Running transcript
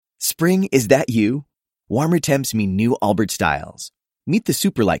Spring, is that you? Warmer temps mean new Allbirds styles. Meet the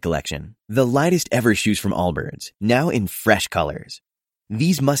Superlight Collection, the lightest ever shoes from Allbirds, now in fresh colors.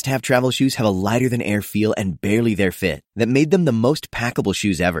 These must-have travel shoes have a lighter-than-air feel and barely their fit that made them the most packable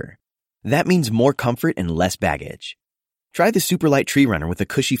shoes ever. That means more comfort and less baggage. Try the Superlight Tree Runner with a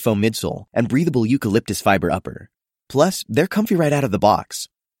cushy foam midsole and breathable eucalyptus fiber upper. Plus, they're comfy right out of the box.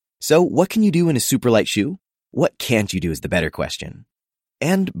 So, what can you do in a Superlight shoe? What can't you do is the better question.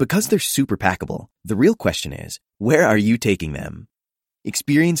 And because they're super packable, the real question is, where are you taking them?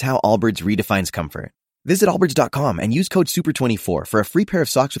 Experience how Allbirds redefines comfort. Visit allbirds.com and use code SUPER24 for a free pair of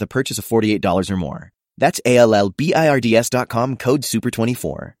socks with a purchase of $48 or more. That's ALLBIRDS.com, code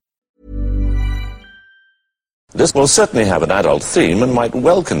SUPER24. This will certainly have an adult theme and might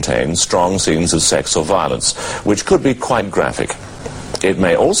well contain strong scenes of sex or violence, which could be quite graphic. It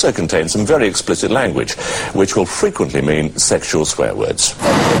may also contain some very explicit language, which will frequently mean sexual swear words.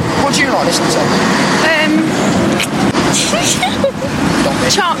 What do you like listening to?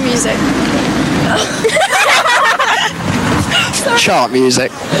 Chart music. Chart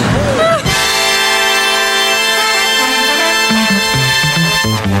music.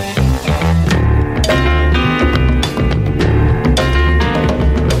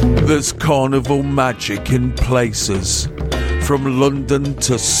 There's carnival magic in places, from London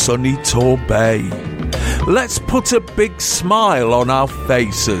to sunny Torbay. Let's put a big smile on our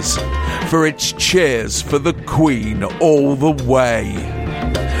faces, for it's cheers for the Queen all the way.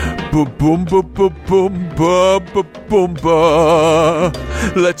 Ba-boom, ba-ba-boom, ba-ba-boom, ba.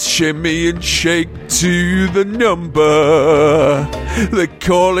 Let's shimmy and shake to the number. They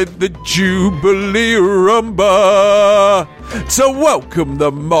call it the Jubilee Rumba. To welcome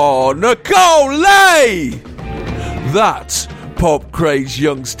the monarch, ole! That, Pop Craze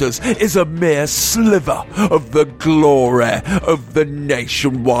youngsters, is a mere sliver of the glory of the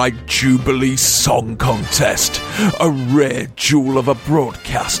nationwide Jubilee Song Contest, a rare jewel of a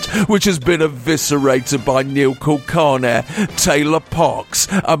broadcast which has been eviscerated by Neil Kulkarni, Taylor Parks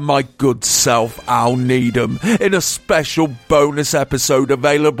and my good self Al Needham in a special bonus episode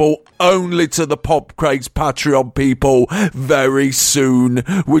available only to the Pop Craze Patreon people very soon,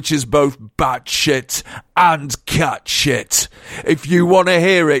 which is both batshit and cat shit. If you want to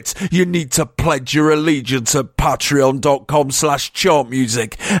hear it, you need to pledge your allegiance at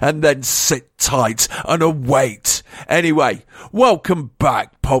patreon.com/chartmusic and then sit tight and await. Anyway, welcome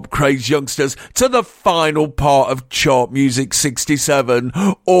back, Pop Craze youngsters, to the final part of Chart Music 67,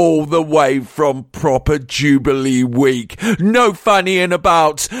 all the way from proper Jubilee week. No fannying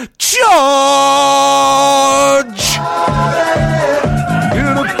about. Charge!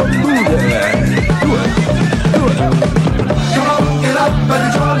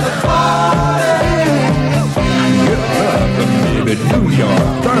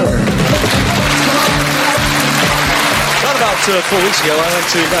 About 4 weeks ago, I went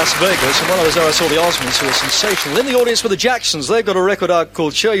to Las Vegas, and while I was there, I saw the Osmonds, who were sensational. In the audience were the Jacksons. They've got a record out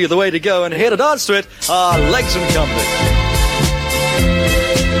called Show You the Way to Go, and here to dance to it are Legs and Company.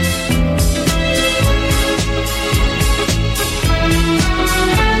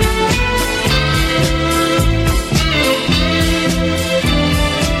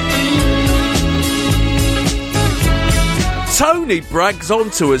 Tony brags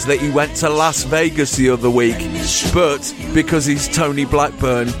onto us that he went to Las Vegas the other week, but because he's Tony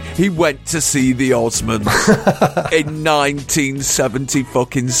Blackburn, he went to see the Osmonds in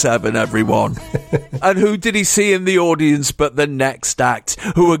 1977, everyone. And who did he see in the audience but the next act,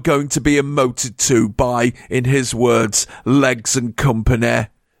 who are going to be emoted to by, in his words, Legs and Company?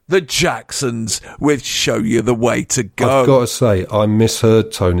 The Jacksons with Show You the Way to Go. I've got to say, I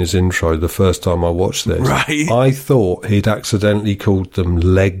misheard Tony's intro the first time I watched this. Right. I thought he'd accidentally called them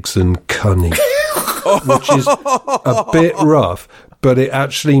Legs and Cunning, which is a bit rough, but it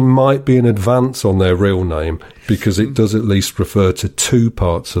actually might be an advance on their real name, because it does at least refer to two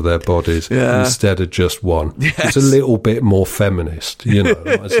parts of their bodies instead of just one. Yes. It's a little bit more feminist, you know,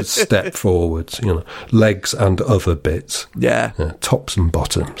 it's a step forwards, you know, legs and other bits. Yeah. Tops and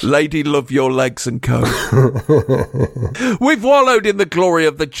bottoms. Lady love your legs and co. We've wallowed in the glory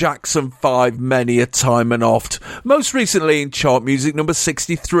of the Jackson 5 many a time and oft, most recently in Chart Music number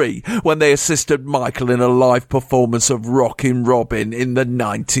 63, when they assisted Michael in a live performance of Rockin' Robin in the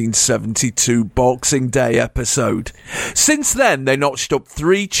 1972 Boxing Day episode. Since then, they notched up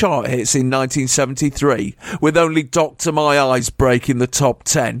 3 chart hits in 1973, with only Dr. My Eyes breaking the top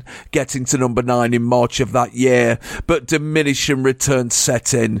 10, getting to number 9 in March of that year, but diminishing returns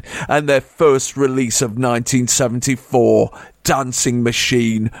set in, and their first release of 1974, Dancing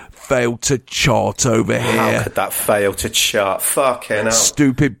Machine, failed to chart over here. How could that fail to chart? Fucking hell.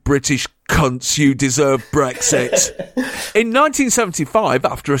 Stupid British cunts, you deserve Brexit. In 1975,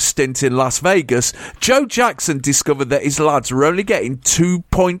 after a stint in Las Vegas, Joe Jackson discovered that his lads were only getting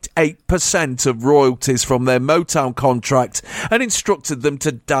 2.8% of royalties from their Motown contract and instructed them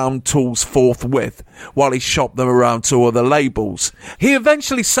to down tools forthwith while he shopped them around to other labels. He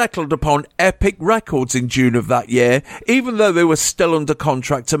eventually settled upon Epic Records in June of that year, even though they were still under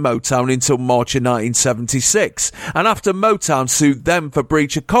contract to Motown until March of 1976. And after Motown sued them for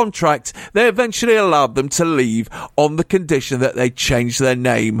breach of contract, they eventually allowed them to leave on the condition that they changed their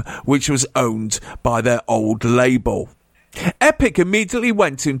name, which was owned by their old label. Epic immediately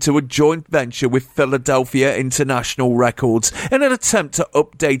went into a joint venture with Philadelphia International Records in an attempt to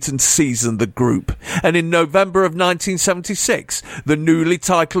update and season the group. And in November of 1976, the newly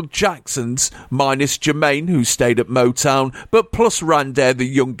titled Jacksons, minus Jermaine, who stayed at Motown, but plus Randair, the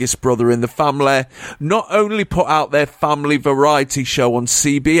youngest brother in the family, not only put out their family variety show on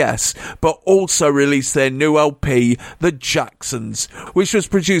CBS, but also released their new LP, The Jacksons, which was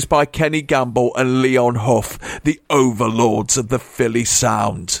produced by Kenny Gamble and Leon Huff, the overlords of the Philly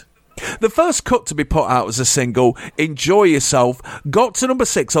sound. The first cut to be put out as a single, Enjoy Yourself, got to number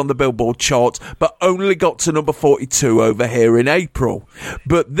 6 on the Billboard chart, but only got to number 42 over here in April.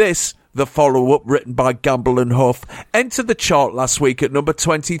 But this, the follow-up written by Gamble and Huff, entered the chart last week at number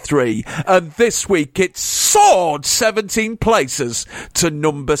 23, and this week it soared 17 places to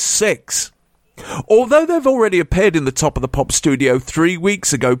number 6. Although they've already appeared in the Top of the Pop studio 3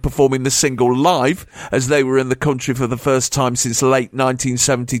 weeks ago performing the single live, as they were in the country for the first time since late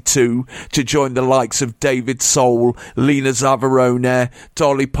 1972 to join the likes of David Soul, Lena Zavarone,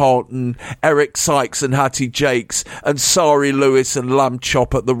 Dolly Parton, Eric Sykes and Hattie Jakes, and Sari Lewis and Lamb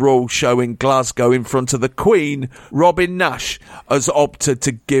Chop at the Royal Show in Glasgow in front of the Queen, Robin Nash has opted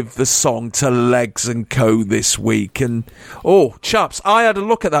to give the song to Legs & Co. this week. And, oh, chaps, I had a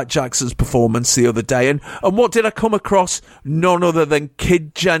look at that Jackson's performance the other day, and what did I come across? None other than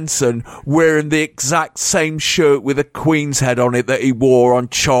Kid Jensen wearing the exact same shirt with a Queen's head on it that he wore on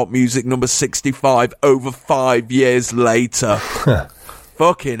chart music number 65 over 5 years later.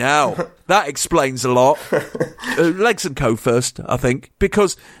 Fucking hell. That explains a lot. Legs & Co. first, I think,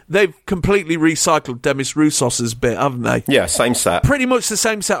 because they've completely recycled Demis Roussos's bit, haven't they? Yeah, same set. Pretty much the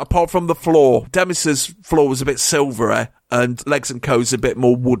same set apart from the floor. Demis's floor was a bit silvery and Legs & Co.'s a bit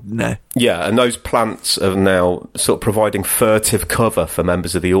more woodeny. Yeah, and those plants are now sort of providing furtive cover for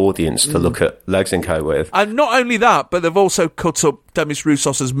members of the audience to look at Legs & Co. with. And not only that, but they've also cut up Demis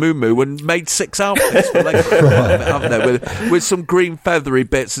Roussos's moo and made 6 outfits for Legs & Co. haven't they? With some green feathery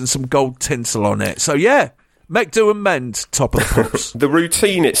bits and some gold tinsel on it. So yeah, make do and mend, Top of the Pops. The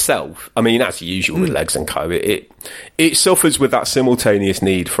routine itself, I mean, as usual with Legs & Co., it suffers with that simultaneous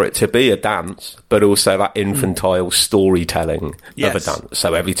need for it to be a dance, but also that infantile storytelling of a dance.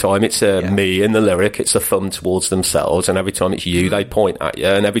 So every time it's me in the lyric, it's a thumb towards themselves, and every time it's you, they point at you,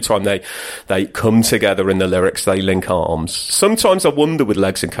 and every time they come together in the lyrics, they link arms. Sometimes I wonder with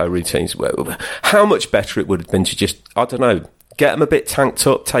Legs & Co. routines, how much better it would have been to just, I don't know, get them a bit tanked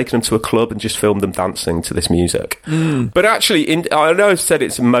up, taking them to a club and just film them dancing to this music. But actually, I know I've said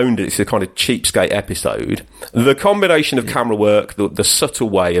it's moaned it's a kind of cheapskate episode. The combination of camera work, the subtle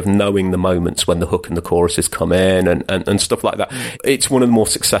way of knowing the moments when the hook and the choruses come in and stuff like that, it's one of the more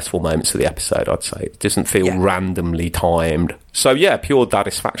successful moments of the episode, I'd say. It doesn't feel randomly timed. So, yeah, pure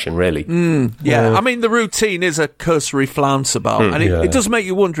satisfaction, really. I mean, the routine is a cursory flounce about, and it does make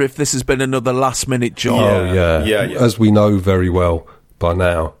you wonder if this has been another last-minute job. Oh, yeah. As we know very well by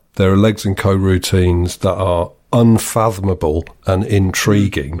now, there are Legs & Co. routines that are unfathomable and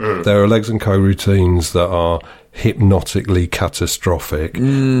intriguing. There are Legs & Co. routines that are hypnotically catastrophic.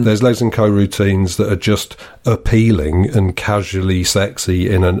 There's Legs & Co. routines that are just appealing and casually sexy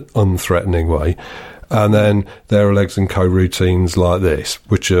in an unthreatening way. And then there are Legs & Co. routines like this,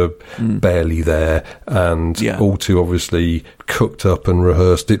 which are barely there and all too obviously cooked up and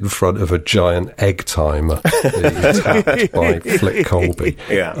rehearsed in front of a giant egg timer tapped by Flick Colby.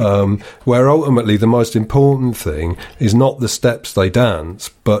 Where ultimately the most important thing is not the steps they dance,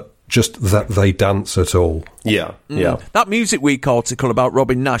 but just that they dance at all. That Music Week article about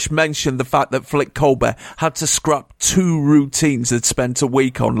Robin Nash mentioned the fact that Flick Colby had to scrap 2 routines they'd spent a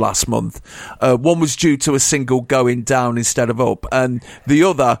week on last month. One was due to a single going down instead of up, and the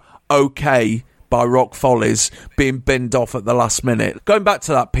other, OK, by Rock Follies, being binned off at the last minute. Going back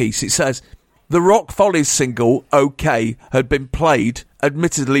to that piece, it says, the Rock Follies single, OK, had been played,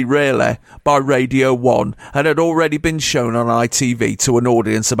 admittedly rarely, by Radio 1 and had already been shown on ITV to an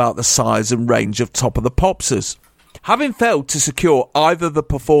audience about the size and range of Top of the Popsers. Having failed to secure either the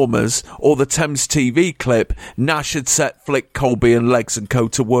performers or the Thames TV clip, Nash had set Flick Colby and Legs & Co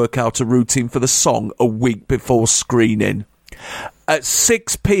to work out a routine for the song a week before screening. At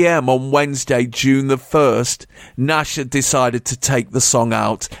 6 p.m. on Wednesday, June the 1st, Nash had decided to take the song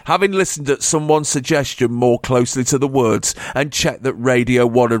out, having listened at someone's suggestion more closely to the words and checked that Radio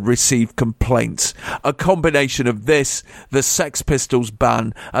 1 had received complaints. A combination of this, the Sex Pistols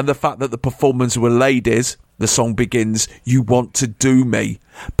ban, and the fact that the performers were ladies, the song begins, "You Want to Do Me,"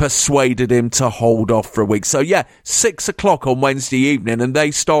 persuaded him to hold off for a week. So yeah, 6 o'clock on Wednesday evening, and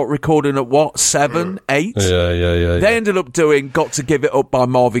they start recording at what, 7, 8? Yeah. They ended up doing Got to Give It Up by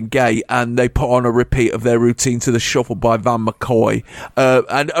Marvin Gaye, and they put on a repeat of their routine to the Shuffle by Van McCoy.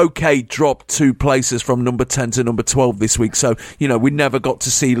 And OK dropped 2 places from number 10 to number 12 this week. So, you know, we never got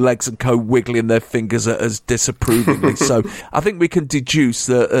to see Legs & Co wiggling their fingers at us disapprovingly. So I think we can deduce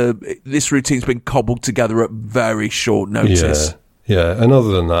that this routine's been cobbled together at very short notice. Yeah, and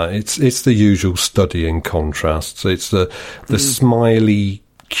other than that, it's the usual study in contrasts. It's the smiley,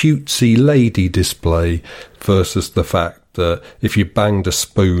 cutesy lady display versus the fact that if you banged a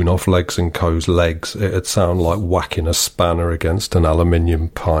spoon off Legs & Co.'s legs, it'd sound like whacking a spanner against an aluminium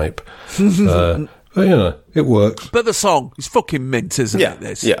pipe. But, you know, it works. But the song is fucking mint, isn't it,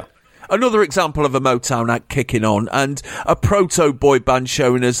 this? Yeah. Another example of a Motown act kicking on, and a proto-boy band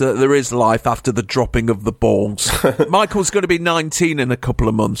showing us that there is life after the dropping of the balls. Michael's going to be 19 in a couple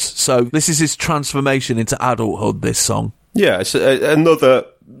of months, so this is his transformation into adulthood, this song. Yeah, it's another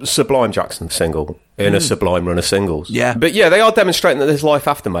Sublime Jackson single in a Sublime run of singles. Yeah. But yeah, they are demonstrating that there's life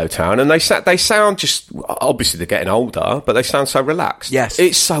after Motown, and they sound just, obviously they're getting older, but they sound so relaxed. Yes.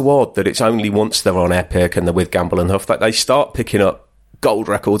 It's so odd that it's only once they're on Epic and they're with Gamble and Huff that they start picking up gold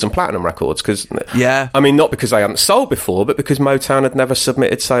records and platinum records, because I mean, not because they hadn't sold before, but because Motown had never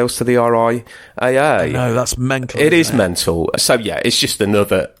submitted sales to the RIAA. No, that's mental. It is mental. So yeah, it's just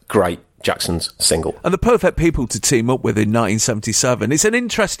another great Jackson's single. And the perfect people to team up with in 1977. It's an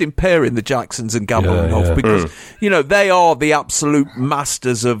interesting pairing, the Jacksons and Gamble and Huff, because, you know, they are the absolute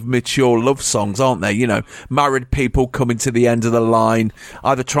masters of mature love songs, aren't they? You know, married people coming to the end of the line,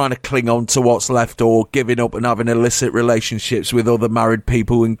 either trying to cling on to what's left or giving up and having illicit relationships with other married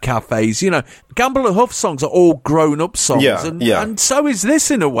people in cafes. You know, Gamble and Huff songs are all grown-up songs, and so is this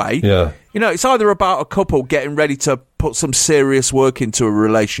in a way. Yeah. You know, it's either about a couple getting ready to put some serious work into a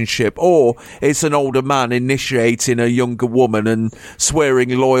relationship, or it's an older man initiating a younger woman and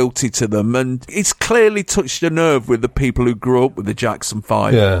swearing loyalty to them. And it's clearly touched a nerve with the people who grew up with the Jackson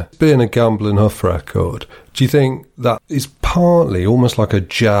 5. Yeah, being a Gamble and Huff record, do you think that is partly almost like a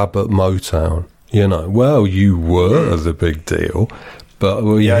jab at Motown? You know, well, you were the big deal, but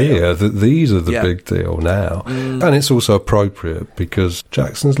we hear that these are the big deal now. And it's also appropriate because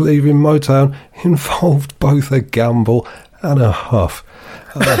Jackson's leaving Motown involved both a Gamble and a Huff.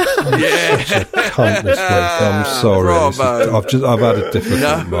 Such a cunt this week. I'm sorry. I've had a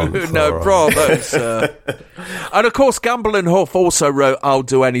difficult month. Bravo, sir. And of course, Gamble and Huff also wrote "I'll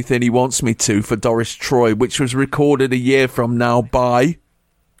Do Anything He Wants Me To" for Doris Troy, which was recorded a year from now by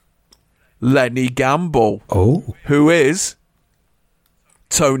Lenny Gamble. Oh. Who is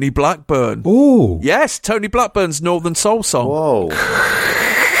Tony Blackburn. Oh. Yes, Tony Blackburn's Northern Soul song. Whoa.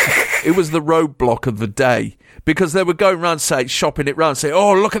 It was the roadblock of the day, because they were going around shopping it round, saying,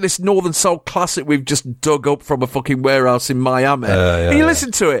 oh, look at this Northern Soul classic we've just dug up from a fucking warehouse in Miami. And you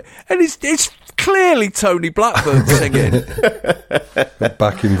listen to it, and it's clearly Tony Blackburn singing.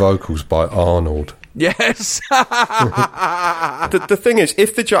 Backing vocals by Arnold. Yes. The thing is,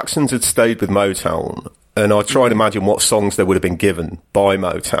 if the Jacksons had stayed with Motown, and I try and imagine what songs they would have been given by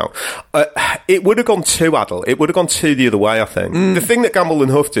Motown, it would have gone too adult. It would have gone too the other way, I think. The thing that Gamble and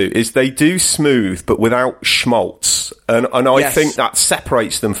Huff do is they do smooth, but without schmaltz. And I think that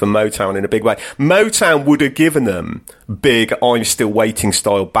separates them from Motown in a big way. Motown would have given them big I'm Still Waiting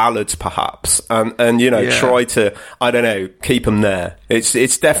style ballads, perhaps, and you know, try to, I don't know, keep them there.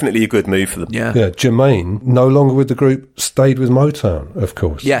 It's definitely a good move for them. Yeah. Jermaine, no longer with the group, stayed with Motown, of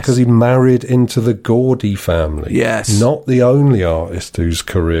course. Yes. Because he married into the Gordy family. Yes. Not the only artist whose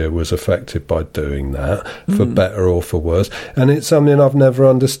career was affected by doing that, for better or for worse. And it's something I've never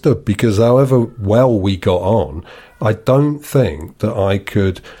understood, because however well we got on, I don't think that I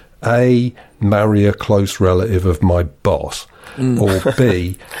could, A, marry a close relative of my boss, or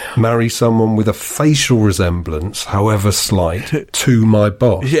B, marry someone with a facial resemblance, however slight, to my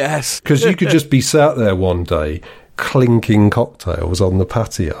boss. Yes. Because you could just be sat there one day clinking cocktails on the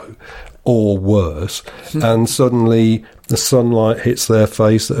patio, or worse, and suddenly the sunlight hits their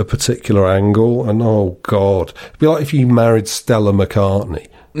face at a particular angle, and oh God. It'd be like if you married Stella McCartney.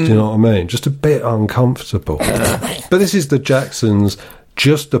 Do you know what I mean? Just a bit uncomfortable. But this is the Jacksons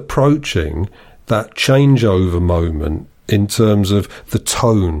just approaching that changeover moment in terms of the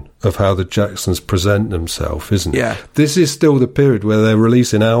tone of how the Jacksons present themselves, isn't it? Yeah. This is still the period where they're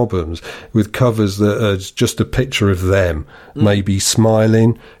releasing albums with covers that are just a picture of them, maybe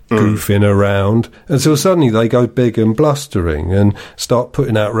smiling, goofing around, until suddenly they go big and blustering and start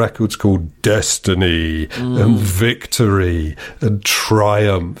putting out records called Destiny and Victory and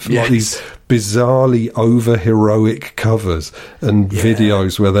Triumph, like these bizarrely over-heroic covers and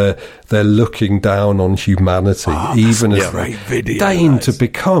videos where they're looking down on humanity, even as they deign to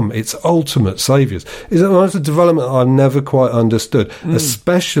become its ultimate saviours. It's a development I've never quite understood,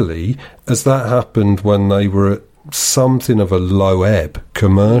 especially as that happened when they were at something of a low ebb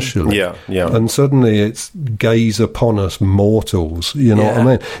commercially. And suddenly it's gaze upon us mortals, you know what I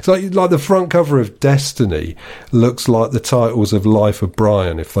mean? It's like the front cover of Destiny looks like the titles of Life of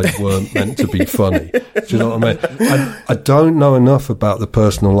Brian if they weren't meant to be funny. Do you know what I mean? I don't know enough about the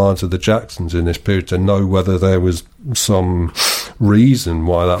personal lives of the Jacksons in this period to know whether there was some reason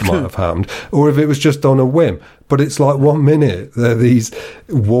why that might have happened or if it was just on a whim. But it's like 1 minute they're these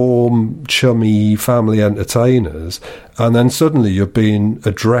warm, chummy family entertainers, and then suddenly you're being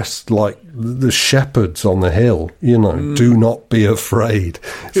addressed like the shepherds on the hill, you know, do not be afraid.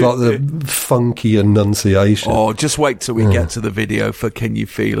 It's like the funky enunciation. Oh, just wait till we get to the video for Can You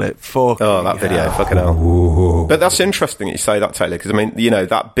Feel It? That video, fucking hell. But that's interesting that you say that, Taylor, because, I mean, you know,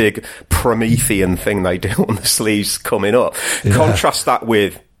 that big Promethean thing they do on the sleeves coming up, contrast that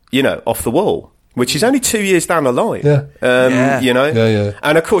with, you know, Off the Wall, which is only 2 years down the line. You know?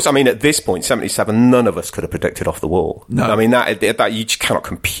 And of course, I mean, at this point, 77, none of us could have predicted Off the Wall. No. I mean, that you just cannot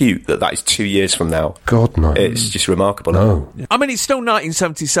compute that is 2 years from now. God, no. It's just remarkable. No. I mean, it's still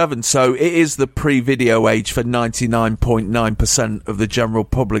 1977, so it is the pre-video age for 99.9% of the general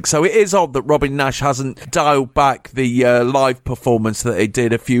public. So it is odd that Robin Nash hasn't dialed back the live performance that they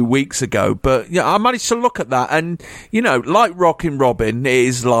did a few weeks ago. But yeah, I managed to look at that, and, you know, like Rockin' Robin, it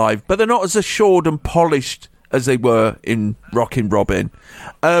is live, but they're not as assured and polished as they were in Rockin' Robin.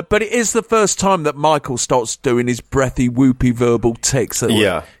 But it is the first time that Michael starts doing his breathy, whoopy verbal tics that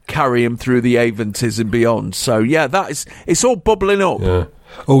will carry him through the Aventies and beyond. So, yeah, it's all bubbling up. Yeah.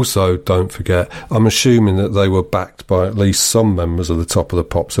 Also, don't forget, I'm assuming that they were backed by at least some members of the Top of the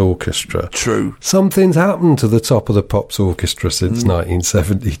Pops Orchestra. True. Something's happened to the Top of the Pops Orchestra since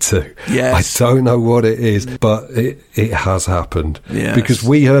 1972. Yes. I don't know what it is, but it has happened. Yes. Because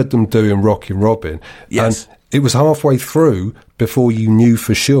we heard them doing Rockin' Robin, and it was halfway through before you knew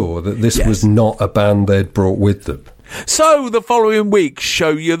for sure that this was not a band they'd brought with them. So the following week,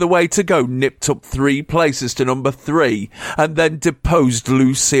 Show You the Way to Go nipped up 3 places to number 3 and then deposed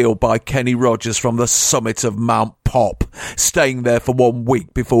Lucille by Kenny Rogers from the summit of Mount Pop, staying there for 1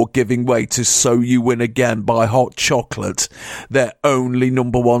 week before giving way to So You Win Again by Hot Chocolate, their only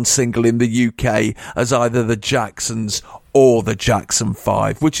number 1 single in the UK as either the Jacksons or the Jackson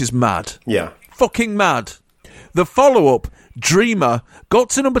 5, which is mad. Yeah. Fucking mad. The follow-up, Dreamer,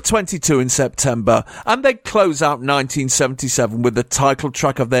 got to number 22 in September, and they close out 1977 with the title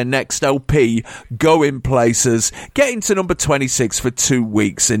track of their next LP, Going Places, getting to number 26 for 2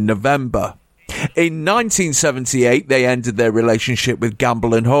 weeks in November. In 1978, they ended their relationship with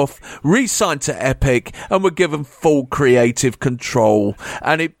Gamble and Huff, re-signed to Epic, and were given full creative control.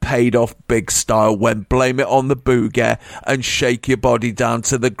 And it paid off big style when Blame It on the Boogie and Shake Your Body Down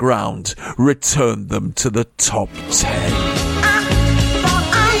to the Ground returned them to the top 10.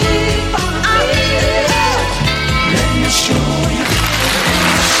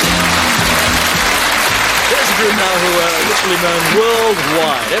 Now who are literally known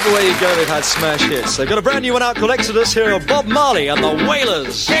worldwide. Everywhere you go, they've had smash hits. They've got a brand new one out called Exodus. Here are Bob Marley and the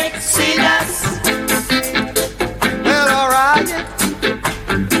Wailers. Exodus. Well, alright.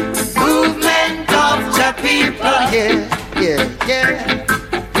 Movement of the people. Yeah.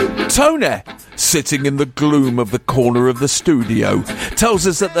 Tony, sitting in the gloom of the corner of the studio, tells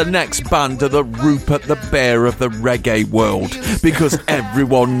us that the next band are the Rupert the Bear of the reggae world, because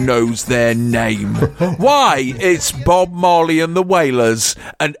everyone knows their name. Why? It's Bob Marley and the Wailers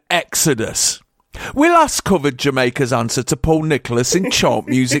and Exodus. We last covered Jamaica's answer to Paul Nicholas in Chart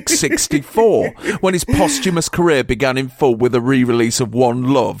Music 64, when his posthumous career began in full with a re-release of One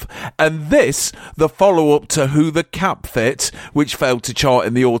Love, and this, the follow-up to Who the Cap Fit, which failed to chart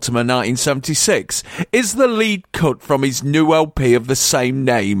in the autumn of 1976, is the lead cut from his new LP of the same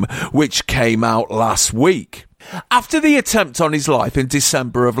name, which came out last week. After the attempt on his life in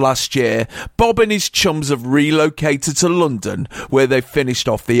December of last year, Bob and his chums have relocated to London, where they've finished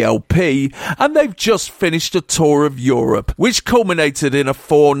off the LP, and they've just finished a tour of Europe, which culminated in a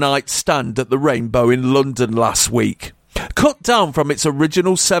 4-night stand at the Rainbow in London last week. Cut down from its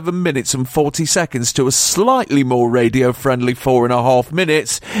original 7 minutes and 40 seconds to a slightly more radio-friendly 4.5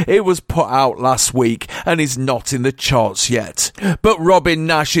 minutes, it was put out last week and is not in the charts yet. But Robin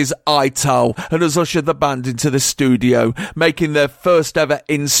Nash is ital and has ushered the band into the studio, making their first ever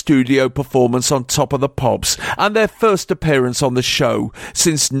in-studio performance on Top of the Pops and their first appearance on the show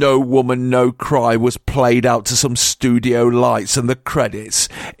since No Woman No Cry was played out to some studio lights and the credits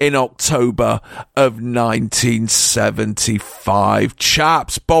in October of 1975.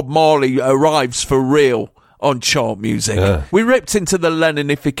 Chaps, Bob Marley arrives for real on Chart Music. Yeah. We ripped into the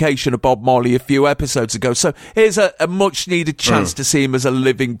Lennonification of Bob Marley a few episodes ago, so here's a much needed chance to see him as a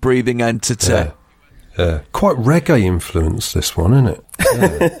living, breathing entity. Yeah. Quite reggae influence, this one, isn't it?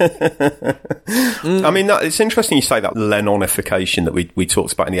 Yeah. I mean, it's interesting you say that Lennonification that we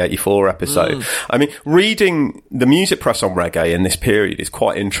talked about in the 84 episode. I mean, reading the music press on reggae in this period is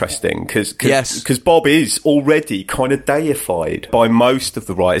quite interesting because Bob is already kind of deified by most of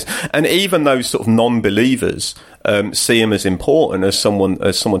the writers, and even those sort of non-believers see him as important, as someone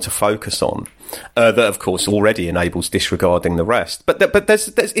to focus on. That, of course, already enables disregarding the rest. But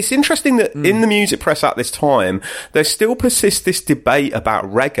it's interesting that in the music press at this time, there still persists this debate about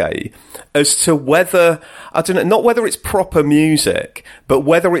reggae as to whether, I don't know, not whether it's proper music, but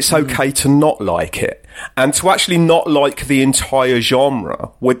whether it's okay to not like it. And to actually not like the entire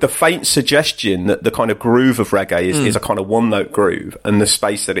genre, with the faint suggestion that the kind of groove of reggae is a kind of one-note groove, and the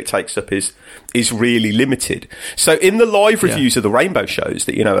space that it takes up is really limited. So in the live reviews of the Rainbow shows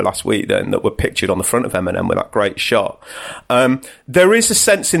that, last week then, that were pictured on the front of M&M with that great shot, there is a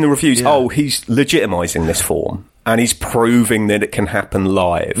sense in the reviews, he's legitimising this form. And he's proving that it can happen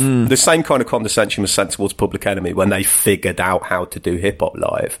live. The same kind of condescension was sent towards Public Enemy when they figured out how to do hip-hop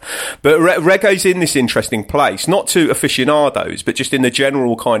live. But reggae's in this interesting place, not to aficionados, but just in the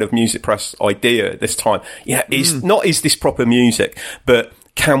general kind of music press idea at this time. Is this proper music, but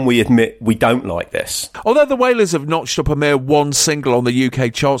can we admit we don't like this? Although the Wailers have notched up a mere one single on the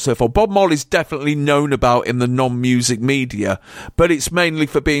UK chart so far, Bob Marley's definitely known about in the non-music media, but it's mainly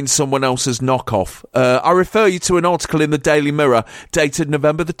for being someone else's knockoff. I refer you to an article in the Daily Mirror dated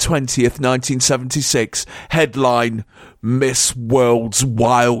November the 20th, 1976, headline, Miss World's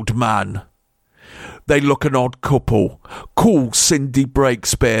Wild Man. They look an odd couple. Cool Cindy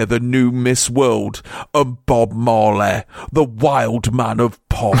Breakspear, the new Miss World, and Bob Marley, the wild man of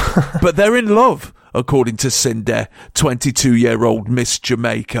pop. But they're in love, according to Cindy, 22-year-old Miss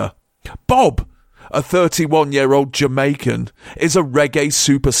Jamaica. Bob, a 31-year-old Jamaican, is a reggae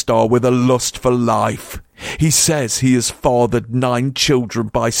superstar with a lust for life. He says he has fathered 9 children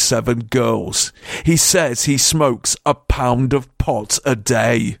by 7 girls. He says he smokes a pound of pot a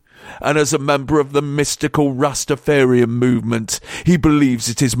day. And as a member of the mystical Rastafarian movement, he believes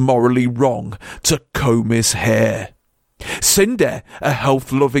it is morally wrong to comb his hair. Cindy, a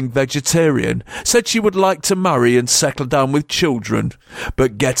health-loving vegetarian, said she would like to marry and settle down with children,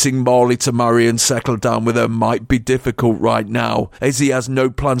 but getting Marley to marry and settle down with her might be difficult right now, as he has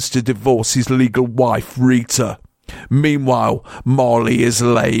no plans to divorce his legal wife, Rita. Meanwhile, Marley is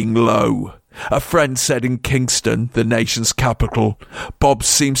laying low. A friend said in Kingston, the nation's capital, Bob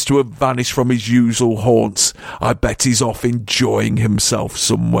seems to have vanished from his usual haunts. I bet he's off enjoying himself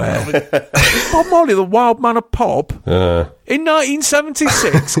somewhere. Bob Marley, the wild man of pop? In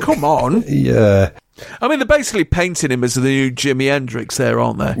 1976? Come on. Yeah. I mean, they're basically painting him as the new Jimi Hendrix there,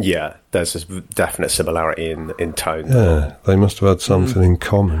 aren't they? Yeah, there's a definite similarity in tone. Yeah, they must have had something in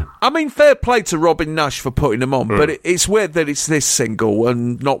common. I mean, fair play to Robin Nash for putting them on, but it's weird that it's this single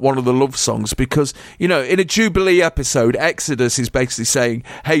and not one of the love songs because, in a Jubilee episode, Exodus is basically saying,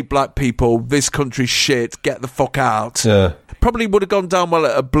 hey, black people, this country's shit, get the fuck out. Yeah. Probably would have gone down well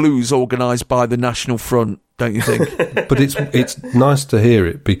at a blues organised by the National Front, don't you think? But it's nice to hear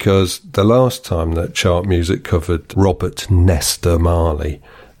it because the last time that Chart Music covered Robert Nesta Marley,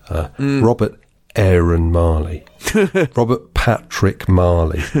 Robert Aaron Marley, Robert Patrick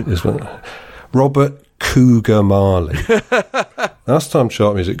Marley, Robert Cougar Marley. Last time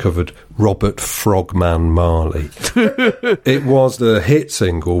Chart Music covered Robert Frogman Marley. It was the hit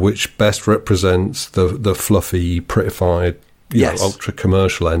single which best represents the fluffy, prettified, ultra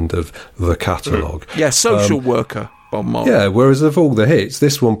commercial end of the catalogue. Yeah, social worker. Bob Marley. Yeah, whereas of all the hits,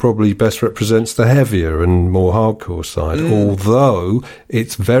 this one probably best represents the heavier and more hardcore side, although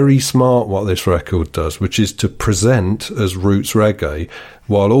it's very smart what this record does, which is to present as roots reggae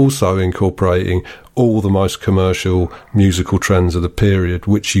while also incorporating all the most commercial musical trends of the period,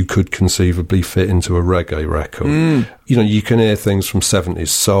 which you could conceivably fit into a reggae record. You know, you can hear things from 70s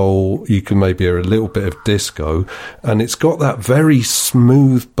soul, you can maybe hear a little bit of disco, and it's got that very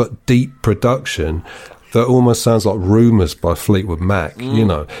smooth but deep production that almost sounds like Rumours by Fleetwood Mac. You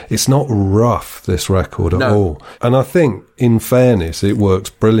know, it's not rough, this record at all. And I think, in fairness, it works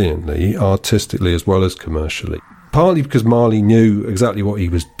brilliantly, artistically as well as commercially. Partly because Marley knew exactly what he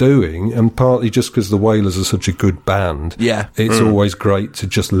was doing, and partly just because the Wailers are such a good band. Yeah. It's always great to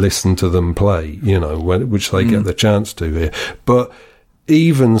just listen to them play, you know, which they get the chance to here. But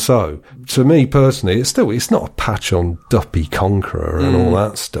even so, to me personally, it's not a patch on Duppy Conqueror and all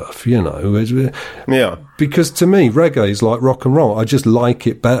that stuff, you know. Yeah. Because to me, reggae is like rock and roll. I just like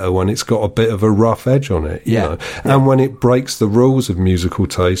it better when it's got a bit of a rough edge on it, you know, and when it breaks the rules of musical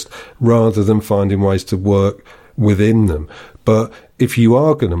taste rather than finding ways to work within them. But if you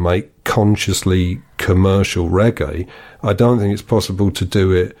are going to make consciously commercial reggae, I don't think it's possible to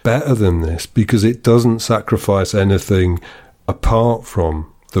do it better than this, because it doesn't sacrifice anything apart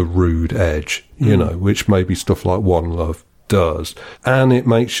from the rude edge, you know, which maybe stuff like One Love does. And it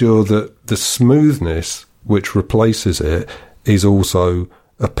makes sure that the smoothness which replaces it is also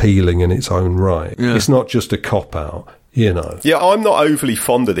appealing in its own right. It's not just a cop-out, you know. Yeah, I'm not overly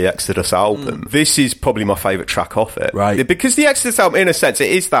fond of the Exodus album. This is probably my favourite track off it. Right. Because the Exodus album, in a sense, it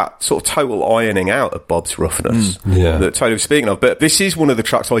is that sort of total ironing out of Bob's roughness that Tony was speaking of. But this is one of the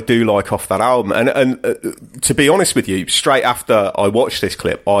tracks I do like off that album. And to be honest with you, straight after I watched this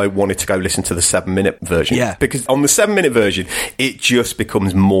clip, I wanted to go listen to the 7-minute version. Yeah. Because on the 7-minute version, it just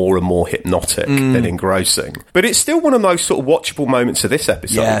becomes more and more hypnotic and engrossing. But it's still one of those sort of watchable moments of this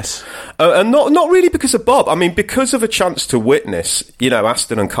episode. Yes. And not really because of Bob. I mean, because of a chance to witness, you know,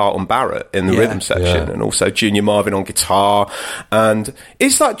 Aston and Carlton Barrett in the rhythm section, and also Junior Marvin on guitar, and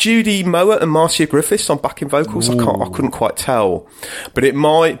is that Judy Mowat and Marcia Griffiths on backing vocals? I couldn't quite tell, but it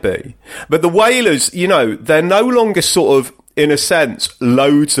might be. But the Wailers, you know, they're no longer sort of, in a sense,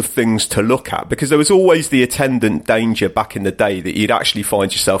 loads of things to look at, because there was always the attendant danger back in the day that you'd actually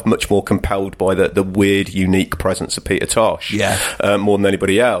find yourself much more compelled by the weird, unique presence of Peter Tosh, more than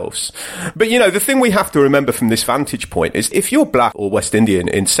anybody else. But, you know, the thing we have to remember from this vantage point is if you're black or West Indian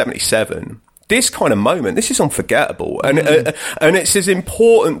in 77, this kind of moment, this is unforgettable. And it's as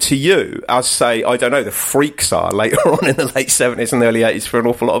important to you as, say, I don't know, the Freaks are later on in the late 70s and early 80s for an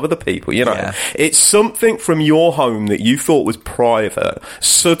awful lot of other people, you know. Yeah. It's something from your home that you thought was private,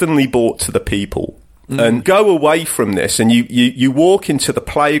 suddenly brought to the people. And go away from this, and you walk into the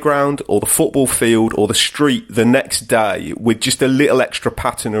playground or the football field or the street the next day with just a little extra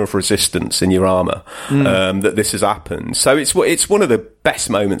pattern of resistance in your armour that this has happened. So it's one of the best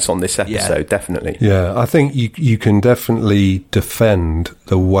moments on this episode, definitely. Yeah, I think you can definitely defend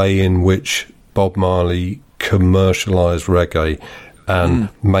the way in which Bob Marley commercialised reggae and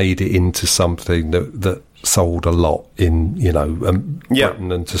made it into something that sold a lot in, you know,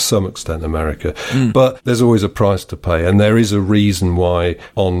 Britain and to some extent America. But there's always a price to pay, and there is a reason why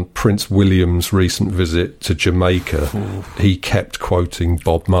on Prince William's recent visit to Jamaica he kept quoting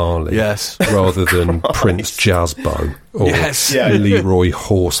Bob Marley rather than Prince Jazzbo or Leroy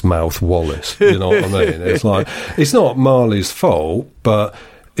Horsemouth Wallace. You know what I mean? It's like, it's not Marley's fault, but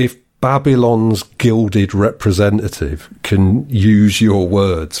if Babylon's gilded representative can use your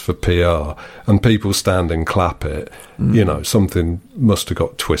words for PR and people stand and clap it, you know, something must have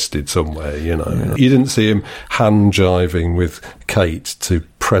got twisted somewhere, you know. You didn't see him hand-jiving with Kate to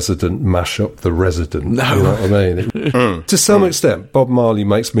President Mash Up the Resident. No. You know what I mean? To some extent, Bob Marley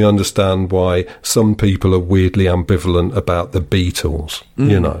makes me understand why some people are weirdly ambivalent about the Beatles,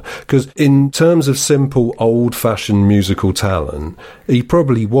 you know. Because in terms of simple, old-fashioned musical talent, he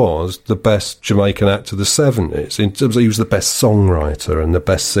probably was the best Jamaican act of the 70s. In terms of, he was the best songwriter and the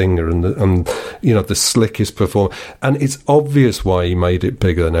best singer and you know, the slickest performer. And it's obvious why he made it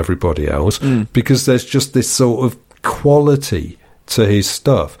bigger than everybody else, because there's just this sort of quality to his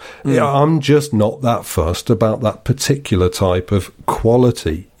stuff. Yeah, I'm just not that fussed about that particular type of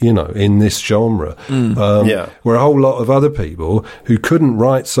quality, you know, in this genre. Where a whole lot of other people who couldn't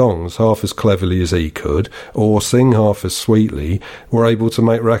write songs half as cleverly as he could or sing half as sweetly were able to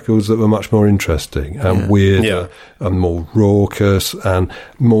make records that were much more interesting and weirder and more raucous and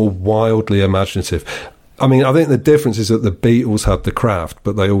more wildly imaginative. I mean, I think the difference is that the Beatles had the craft,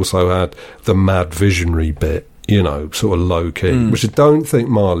 but they also had the mad visionary bit, you know, sort of low key, which I don't think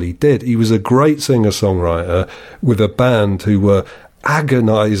Marley did. He was a great singer-songwriter with a band who were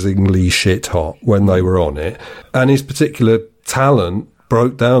agonisingly shit hot when they were on it, and his particular talent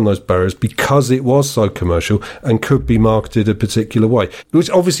broke down those barriers because it was so commercial and could be marketed a particular way, which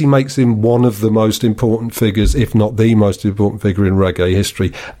obviously makes him one of the most important figures, if not the most important figure in reggae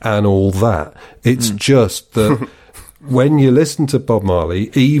history and all that. It's just that when you listen to Bob Marley,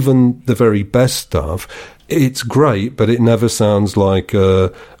 even the very best stuff, it's great, but it never sounds like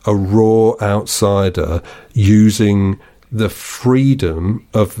a raw outsider using the freedom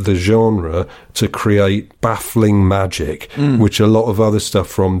of the genre to create baffling magic, which a lot of other stuff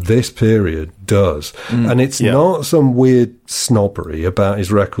from this period does. And it's not some weird snobbery about his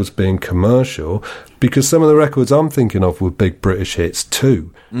records being commercial, because some of the records I'm thinking of were big British hits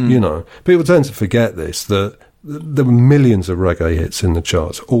too. You know, people tend to forget this, that there were millions of reggae hits in the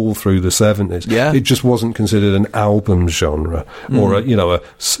charts all through the 70s. Yeah. It just wasn't considered an album genre or a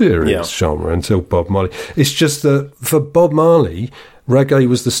serious genre until Bob Marley. It's just that for Bob Marley, reggae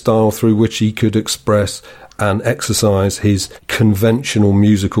was the style through which he could express and exercise his conventional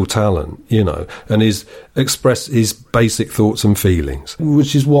musical talent, you know, and express his basic thoughts and feelings,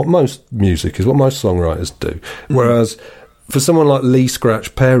 which is what most music is, what most songwriters do. Whereas for someone like Lee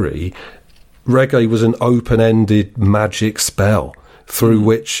Scratch Perry, reggae was an open-ended magic spell through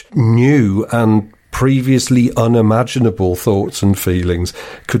which new and previously unimaginable thoughts and feelings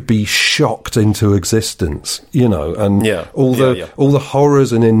could be shocked into existence, you know, and all the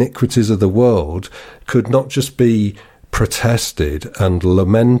horrors and iniquities of the world could not just be protested and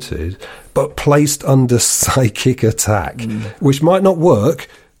lamented, but placed under psychic attack, which might not work,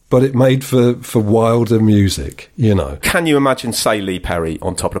 but it made for wilder music, you know. Can you imagine, say, Lee Perry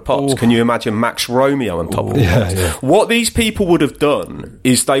on Top of the Pops? Can you imagine Max Romeo on Top of the Pops? Yeah. What these people would have done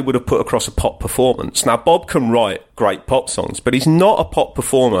is they would have put across a pop performance. Now, Bob can write great pop songs, but he's not a pop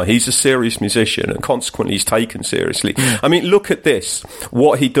performer. He's a serious musician, and consequently he's taken seriously. I mean, look at this.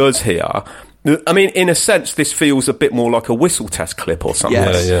 What he does here... I mean, in a sense, this feels a bit more like a whistle test clip or something.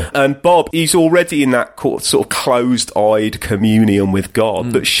 Yeah. And Bob, he's already in that sort of closed-eyed communion with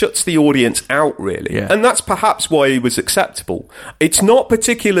God that shuts the audience out, really. Yeah. And that's perhaps why he was acceptable. It's not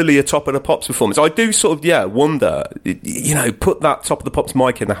particularly a Top of the Pops performance. I do sort of, wonder, you know, put that Top of the Pops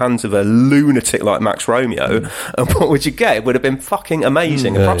mic in the hands of a lunatic like Max Romeo, and what would you get? It would have been fucking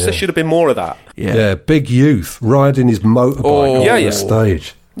amazing. And perhaps there should have been more of that. Yeah, big youth riding his motorbike on the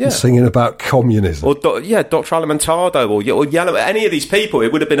stage. Yeah. Singing about communism. Or, Dr. Alimentado or Yellow, any of these people,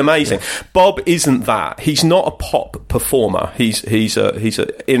 it would have been amazing. Yeah. Bob isn't that. He's not a pop performer. He's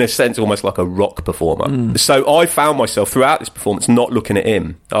in a sense, almost like a rock performer. So I found myself throughout this performance not looking at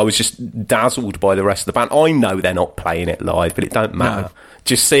him. I was just dazzled by the rest of the band. I know they're not playing it live, but it don't matter. No.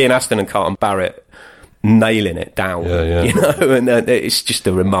 Just seeing Aston and Carlton Barrett nailing it down, you know, and it's just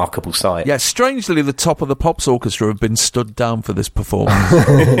a remarkable sight. Yeah, strangely, the Top of the Pops Orchestra have been stood down for this performance.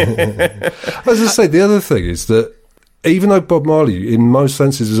 As I say, the other thing is that even though Bob Marley, in most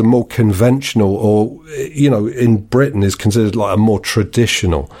senses, is a more conventional, or, you know, in Britain is considered like a more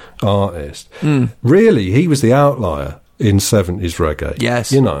traditional artist, really, he was the outlier in 70s reggae.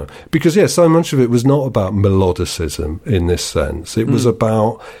 Yes. You know, because, so much of it was not about melodicism in this sense. It was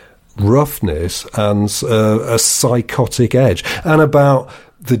about roughness and a psychotic edge, and about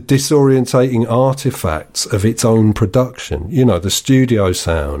the disorientating artifacts of its own production, you know, the studio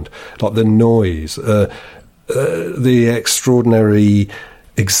sound, like the noise, the extraordinary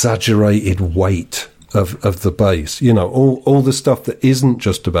exaggerated weight of the bass, you know, all the stuff that isn't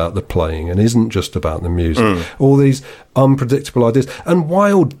just about the playing and isn't just about the music, all these unpredictable ideas and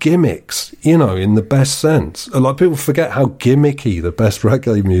wild gimmicks, you know, in the best sense. Like, people forget how gimmicky the best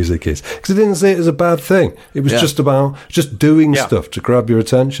reggae music is, because they didn't see it as a bad thing. It was just about just doing stuff to grab your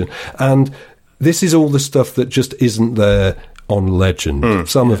attention. And this is all the stuff that just isn't there on Legend.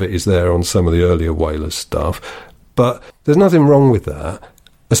 Some of it is there on some of the earlier Wailers stuff, but there's nothing wrong with that,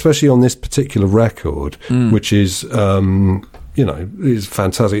 especially on this particular record, which is, you know, is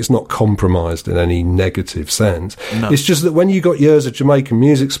fantastic. It's not compromised in any negative sense. No. It's just that when you got years of Jamaican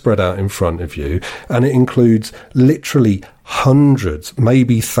music spread out in front of you, and it includes literally hundreds,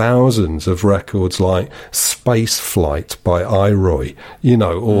 maybe thousands of records like Space Flight by Iroy, you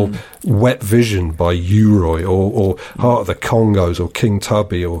know, or Wet Vision by U-Roy, or Heart of the Congos, or King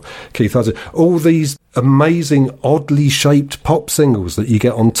Tubby, or Keith Hudson, all these amazing, oddly shaped pop singles that you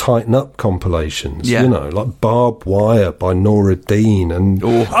get on Tighten Up compilations, you know, like Barbed Wire by Nora Dean, and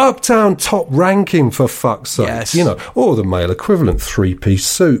Uptown Top Ranking, for fuck's sake, you know, or the male equivalent, Three Piece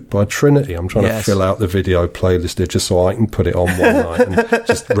Suit by Trinity. I'm trying to fill out the video playlist here just so I can put it on one night and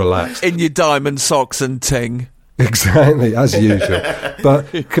just relax. In your diamond socks and ting. Exactly, as usual.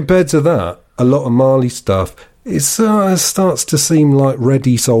 But compared to that, a lot of Marley stuff, it starts to seem like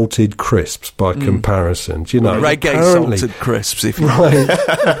ready salted crisps by comparison. You know, reggae salted crisps, if you right.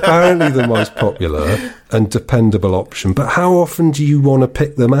 Apparently the most popular and dependable option. But how often do you want to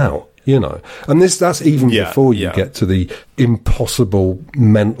pick them out? You know, and that's even before you get to the impossible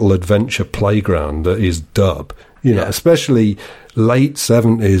mental adventure playground that is dub. You know, especially late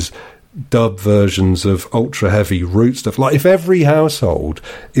 70s dub versions of ultra heavy root stuff. Like if every household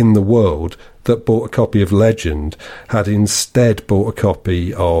in the world that bought a copy of Legend had instead bought a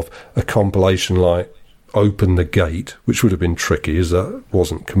copy of a compilation like Open the Gate, which would have been tricky as that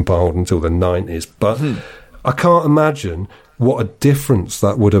wasn't compiled until the 90s. But I can't imagine what a difference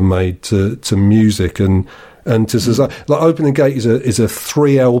that would have made to music and to society. Like Open the Gate is a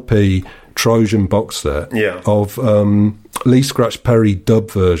 3 LP Trojan box set of Lee Scratch Perry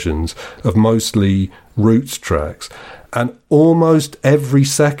dub versions of mostly Roots tracks, and almost every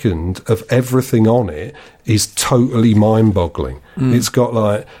second of everything on it is totally mind-boggling. It's got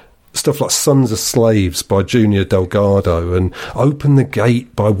like stuff like Sons of Slaves by Junior Delgado and Open the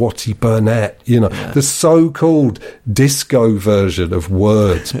Gate by Wattie Burnett. You know, the so-called disco version of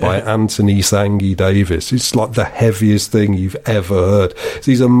Words by Anthony Sangi Davis. It's like the heaviest thing you've ever heard. It's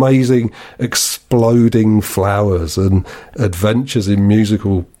these amazing exploding flowers and adventures in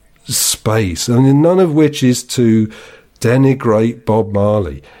musical space. I mean, none of which is to denigrate Bob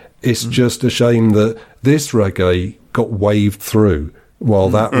Marley. It's just a shame that this reggae got waved through while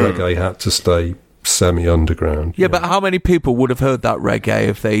that reggae had to stay semi-underground. Yeah, but how many people would have heard that reggae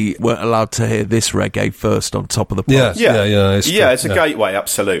if they weren't allowed to hear this reggae first on top of the pops? It's a gateway,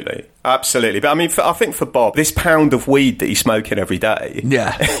 absolutely. But I mean, I think for Bob, this pound of weed that he's smoking every day,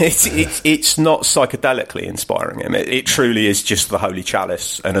 it's not psychedelically inspiring him. It truly is just the holy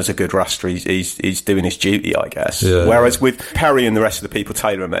chalice, and as a good Rasta, he's doing his duty, I guess. Yeah. Whereas with Perry and the rest of the people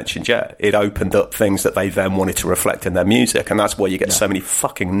Taylor mentioned, it opened up things that they then wanted to reflect in their music, and that's why you get so many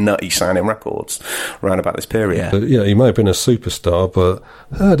fucking nutty sounding records around about this period. He may have been a superstar, but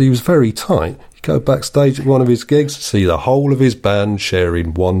I heard he was very tight. Go backstage at one of his gigs, see the whole of his band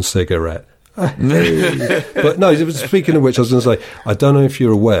sharing one cigarette. But no, speaking of which, I was going to say, I don't know if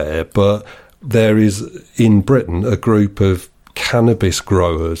you're aware, but there is in Britain a group of cannabis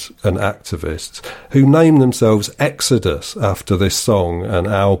growers and activists who name themselves Exodus after this song and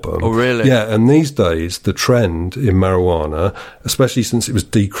album. Oh, really? Yeah, and these days the trend in marijuana, especially since it was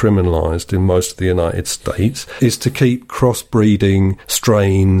decriminalised in most of the United States, is to keep crossbreeding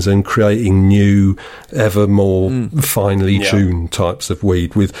strains and creating new, ever more finely tuned types of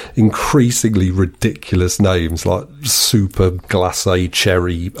weed with increasingly ridiculous names like Super Glacé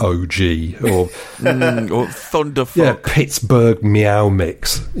Cherry OG or Thunderfuck. Yeah, Pittsburgh Meow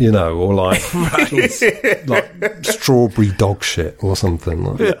Mix, you know, or like like strawberry dog shit or something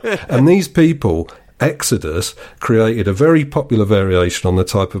like that. And these people, Exodus, created a very popular variation on the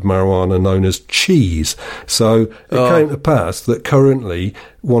type of marijuana known as cheese. So it came to pass that currently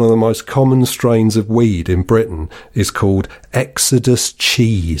one of the most common strains of weed in Britain is called Exodus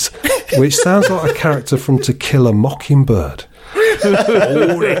Cheese, which sounds like a character from To Kill a Mockingbird.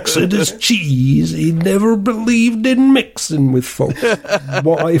 Old Exodus Cheese, he never believed in mixing with folks.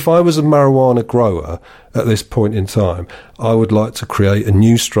 If I was a marijuana grower at this point in time, I would like to create a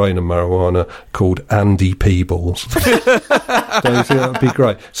new strain of marijuana called Andy Peebles. Don't you think that would be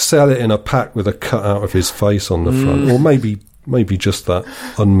great? Sell it in a pack with a cutout of his face on the front, or maybe just that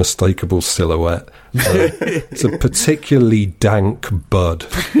unmistakable silhouette. It's a particularly dank bud.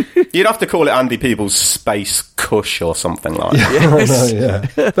 You'd have to call it Andy Peebles Space Kush or something like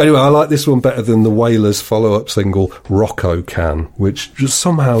that. But anyway, I like this one better than the Wailers' follow-up single Rocco Can, which just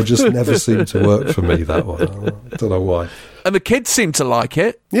never seemed to work for me, that one. I don't know why. And the kids seem to like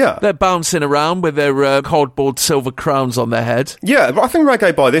it. Yeah. They're bouncing around with their cardboard silver crowns on their head. Yeah, but I think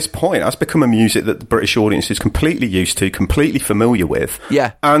reggae by this point has become a music that the British audience is completely used to, completely familiar with.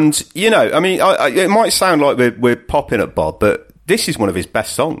 Yeah. And, you know, I mean, it might sound like we're popping at Bob, but this is one of his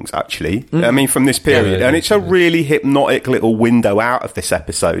best songs, actually. I mean, from this period. And it's a really hypnotic little window out of this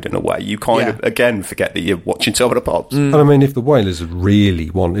episode, in a way. You kind of, again, forget that you're watching Top of the Pops. And I mean, if the Wailers had really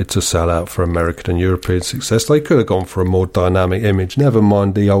wanted to sell out for American and European success, they could have gone for a more dynamic image. Never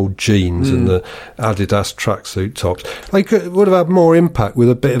mind the old jeans and the Adidas tracksuit tops. They would have had more impact with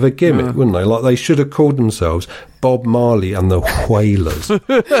a bit of a gimmick, wouldn't they? Like, they should have called themselves Bob Marley and the Wailers,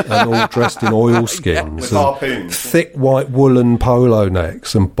 and all dressed in oilskins, with harpoons, thick white woolen polo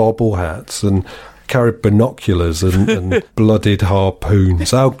necks and bobble hats, and carried binoculars and blooded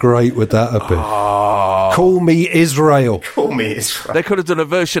harpoons. How great would that have been? Call me Israel. Call me Israel. They could have done a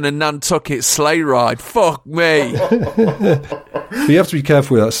version of Nantucket Sleigh Ride. Fuck me. But you have to be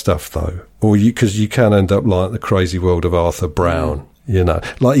careful with that stuff, though, because you can end up like the crazy world of Arthur Brown. You know,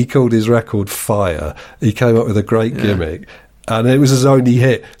 like he called his record Fire. He came up with a great gimmick. And it was his only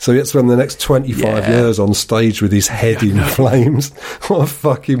hit, so he had to spend the next 25 years on stage with his head in flames. What a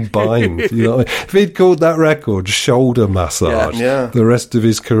fucking bind, you know what I mean? If he'd called that record Shoulder Massage, the rest of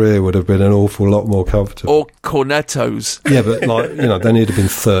his career would have been an awful lot more comfortable. Or Cornettos. Yeah, but then he'd have been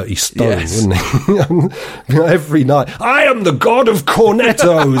 30 stone, wouldn't he? Every night, I am the god of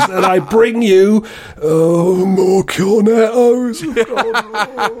cornettos, and I bring you more cornettos.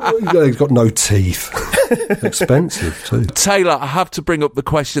 He's got no teeth. Expensive, too. Taylor, I have to bring up the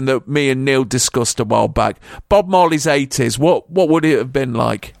question that me and Neil discussed a while back. Bob Marley's 80s, what would it have been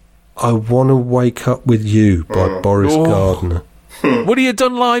like? I Want to Wake Up With You by Boris Gardner. Would he have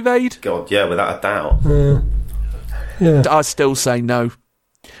done Live Aid? God, yeah, without a doubt. Yeah. I still say no.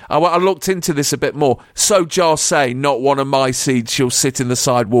 I looked into this a bit more. So Jar say, not one of my seeds shall sit in the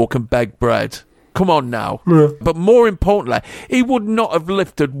sidewalk and beg bread. Come on now. Yeah. But more importantly, he would not have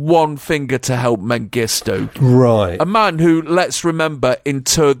lifted one finger to help Mengistu. Right. A man who, let's remember,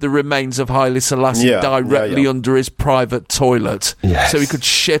 interred the remains of Haile Selassie directly under his private toilet. Yes. So he could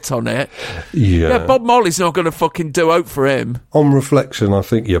shit on it. Yeah. Bob Marley's not going to fucking do out for him. On reflection, I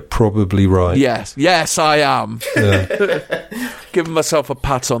think you're probably right. Yes, I am. Yeah. Giving myself a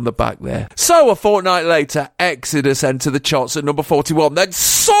pat on the back there. So, a fortnight later, Exodus entered the charts at number 41, then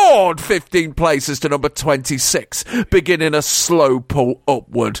soared 15 places to number 26, beginning a slow pull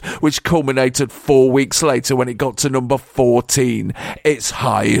upward, which culminated 4 weeks later when it got to number 14, its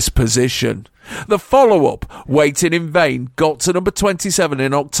highest position. The follow-up, Waiting in Vain, got to number 27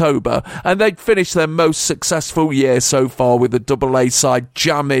 in October, and they'd finished their most successful year so far with a double A-side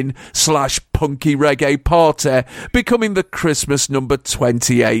jamming/punky reggae party, becoming the Christmas number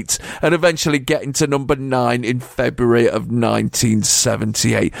 28, and eventually getting to number 9 in February of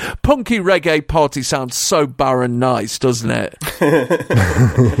 1978. Punky reggae party sounds so barren nice, doesn't it?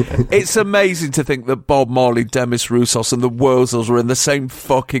 It's amazing to think that Bob Marley, Demis Roussos and the Wurzels were in the same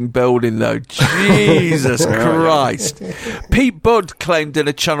fucking building, though. Jesus Christ. Pete Budd claimed in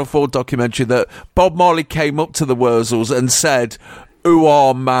a Channel 4 documentary that Bob Marley came up to the Wurzels and said,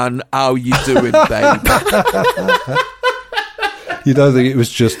 "Ooh, man, how you doing, babe?" You don't think it was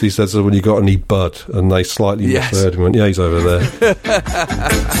just, he said, so when you got any Bud, and they slightly misheard him, went, yeah, he's over there.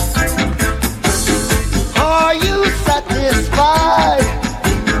 Are you satisfied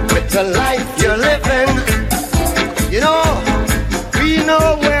with the life you're living? You know, we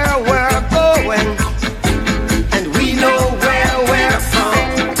know where we're going, and we know where we're from,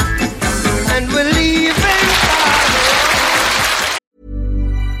 and we're leaving.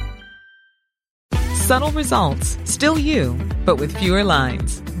 Subtle results, still you, but with fewer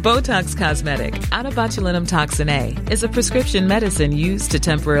lines. Botox Cosmetic, out of botulinum toxin A, is a prescription medicine used to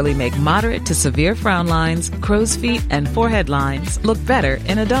temporarily make moderate to severe frown lines, crow's feet, and forehead lines look better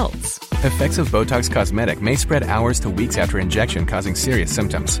in adults. Effects of Botox Cosmetic may spread hours to weeks after injection, causing serious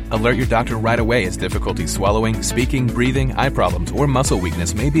symptoms. Alert your doctor right away as difficulty swallowing, speaking, breathing, eye problems, or muscle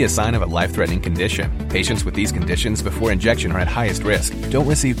weakness may be a sign of a life-threatening condition. Patients with these conditions before injection are at highest risk. Don't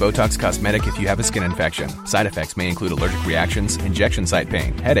receive Botox Cosmetic if you have a skin infection. Side effects may include allergic reactions, injection site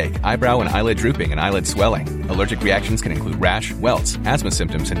pain, headache, eyebrow and eyelid drooping, and eyelid swelling. Allergic reactions can include rash, welts, asthma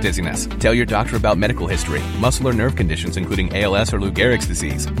symptoms, and dizziness. Tell your doctor about medical history, muscle or nerve conditions including ALS or Lou Gehrig's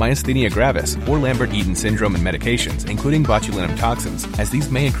disease, myasthenia gravis, or Lambert-Eaton syndrome, and medications, including botulinum toxins, as these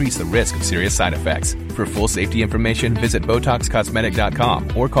may increase the risk of serious side effects. For full safety information, visit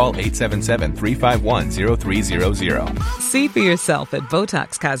BotoxCosmetic.com or call 877-351-0300. See for yourself at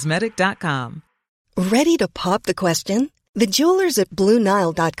BotoxCosmetic.com. Ready to pop the question? The jewelers at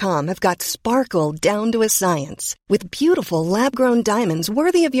BlueNile.com have got sparkle down to a science with beautiful lab-grown diamonds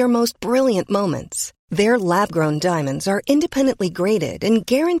worthy of your most brilliant moments. Their lab-grown diamonds are independently graded and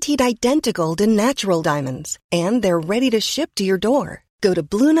guaranteed identical to natural diamonds, and they're ready to ship to your door. Go to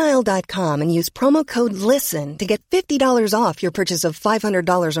BlueNile.com and use promo code LISTEN to get $50 off your purchase of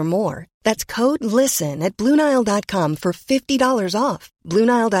 $500 or more. That's code LISTEN at BlueNile.com for $50 off.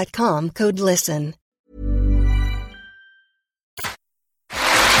 BlueNile.com, code LISTEN.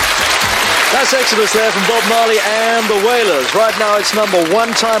 That's Exodus there from Bob Marley and the Wailers. Right now it's number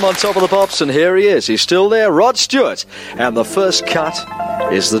 1 time on Top of the Pops, and here he is. He's still there, Rod Stewart. And the first cut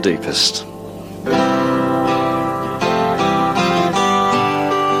is the deepest.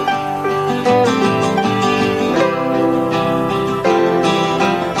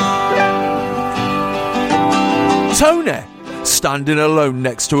 standing alone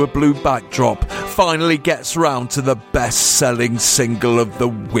next to a blue backdrop, finally gets round to the best-selling single of the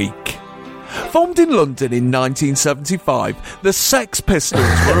week. Formed in London in 1975, the Sex Pistols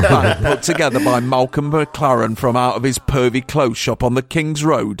were a band put together by Malcolm McLaren from out of his pervy clothes shop on the King's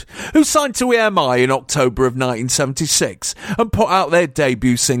Road, who signed to EMI in October of 1976 and put out their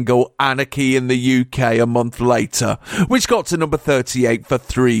debut single Anarchy in the UK a month later, which got to number 38 for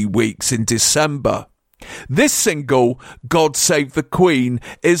 3 weeks in December. This single, God Save the Queen,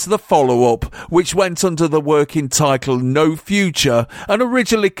 is the follow-up, which went under the working title No Future and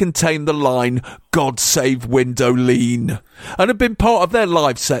originally contained the line God Save Windowleen, and had been part of their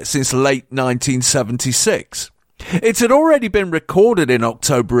live set since late 1976. It had already been recorded in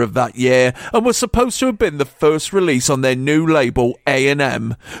October of that year and was supposed to have been the first release on their new label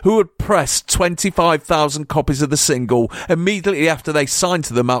A&M, who had pressed 25,000 copies of the single immediately after they signed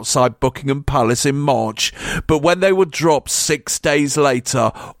to them outside Buckingham Palace in March. But when they were dropped 6 days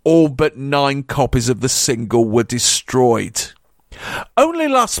later, all but 9 copies of the single were destroyed. Only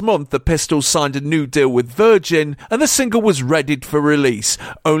last month the Pistols signed a new deal with Virgin and the single was readied for release,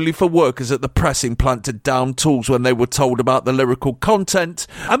 only for workers at the pressing plant to down tools when they were told about the lyrical content,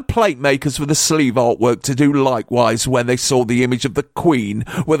 and plate makers for the sleeve artwork to do likewise when they saw the image of the Queen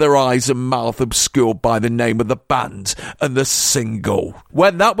with her eyes and mouth obscured by the name of the band and the single.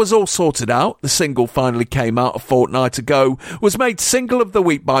 When that was all sorted out, the single finally came out a fortnight ago, was made Single of the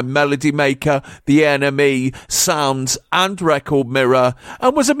Week by Melody Maker, the NME, Sounds and Record Mirror,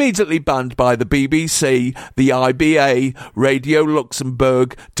 and was immediately banned by the BBC, the IBA, Radio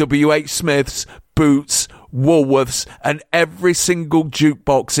Luxembourg, WH Smiths, Boots, Woolworths and every single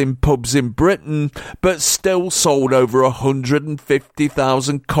jukebox in pubs in Britain, but still sold over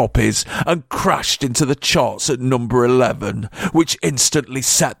 150,000 copies and crashed into the charts at number 11, which instantly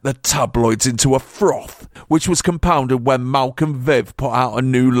set the tabloids into a froth, which was compounded when Malcolm Viv put out a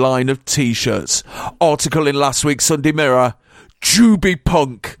new line of t-shirts. Article in last week's Sunday Mirror: Juby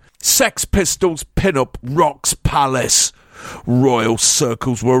Punk, Sex Pistols pin-up rocks Palace. Royal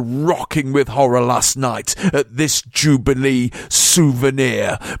circles were rocking with horror last night at this Jubilee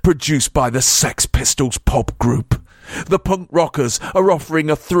souvenir produced by the Sex Pistols pop group. The punk rockers are offering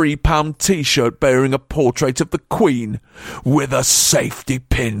a £3 t-shirt bearing a portrait of the Queen with a safety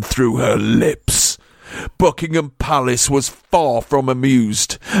pin through her lips. Buckingham Palace was far from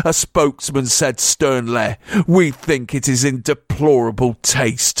amused. A spokesman said sternly, "We think it is in deplorable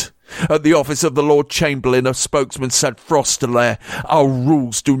taste." At the office of the Lord Chamberlain, a spokesman said frostily, "Our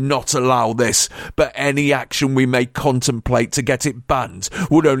rules do not allow this, but any action we may contemplate to get it banned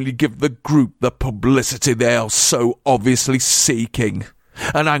would only give the group the publicity they are so obviously seeking."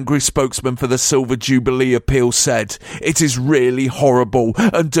 An angry spokesman for the Silver Jubilee appeal said, "It is really horrible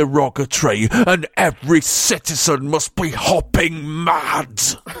and derogatory, and every citizen must be hopping mad."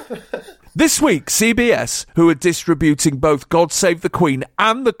 This week, CBS, who are distributing both God Save the Queen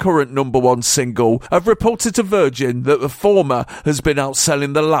and the current number 1 single, have reported to Virgin that the former has been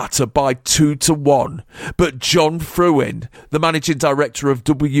outselling the latter by 2-1. But John Fruin, the managing director of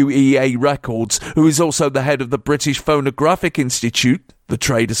WEA Records, who is also the head of the British Phonographic Institute, the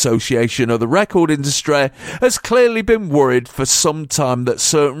trade association of the record industry, has clearly been worried for some time that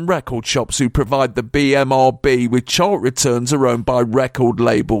certain record shops who provide the BMRB with chart returns are owned by record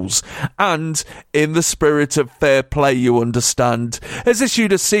labels and, in the spirit of fair play you understand, has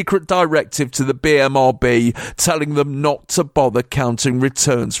issued a secret directive to the BMRB telling them not to bother counting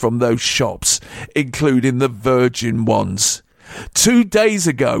returns from those shops, including the Virgin ones. 2 days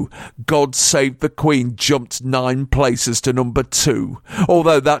ago, God Save the Queen jumped 9 places to number 2,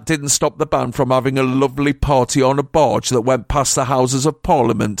 although that didn't stop the band from having a lovely party on a barge that went past the Houses of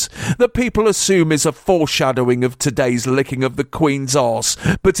Parliament that people assume is a foreshadowing of today's licking of the Queen's arse,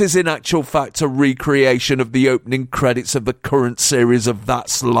 but is in actual fact a recreation of the opening credits of the current series of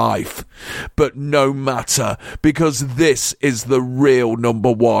That's Life. But no matter, because this is the real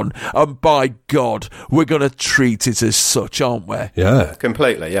number 1, and by God, we're going to treat it as such, aren't we? Yeah.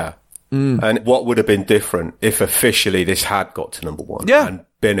 Completely, yeah. And what would have been different if officially this had got to number 1 and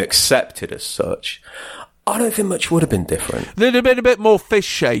been accepted as such? I don't think much would have been different. There'd have been a bit more fish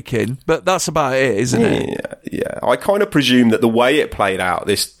shaking, but that's about it, isn't it? Yeah. I kind of presume that the way it played out,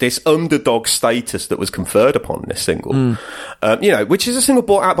 this underdog status that was conferred upon this single, which is a single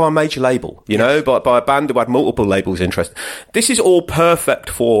brought out by a major label, by a band who had multiple labels interested. This is all perfect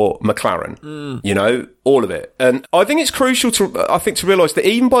for McLaren, All of it. And I think it's crucial to realise that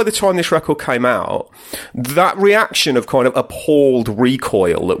even by the time this record came out, that reaction of kind of appalled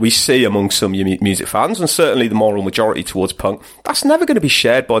recoil that we see among some music fans, and certainly the moral majority towards punk, that's never going to be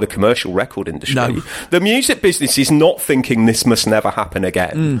shared by the commercial record industry. No. The music business is not thinking this must never happen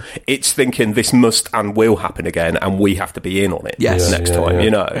again. It's thinking this must and will happen again, and we have to be in on it next time, you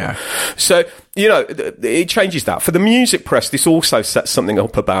know. Yeah. So, you know, it changes that. For the music press, this also sets something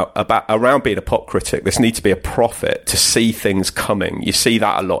up about around being a pop critic. This needs to be a prophet to see things coming. You see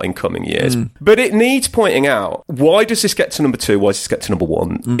that a lot in coming years. But it needs pointing out, why does this get to number 2? Why does this get to number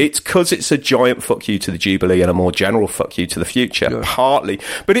 1? It's because it's a giant fuck you to the Jubilee and a more general fuck you to the future, partly.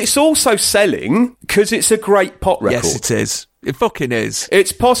 But it's also selling because it's a great pop record. Yes, it is. It fucking is.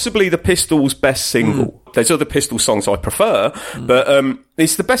 It's possibly the Pistols' best single. There's other Pistols songs I prefer, but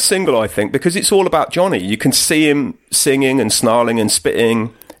it's the best single, I think, because it's all about Johnny. You can see him singing and snarling and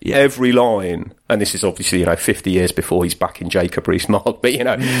spitting every line. And this is obviously, 50 years before he's back in Jacob Rees-Mogg.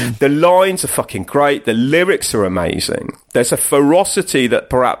 But, the lines are fucking great. The lyrics are amazing. There's a ferocity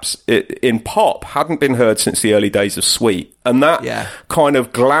that perhaps in pop hadn't been heard since the early days of Sweet. And that kind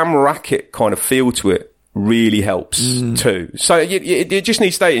of glam racket kind of feel to it really helps too. So it just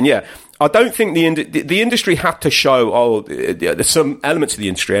needs stating, I don't think the industry had to show, some elements of the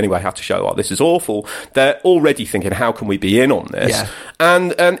industry anyway had to show, this is awful. They're already thinking, how can we be in on this? Yeah.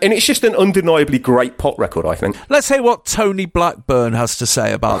 And it's just an undeniably great pop record, I think. Let's hear what Tony Blackburn has to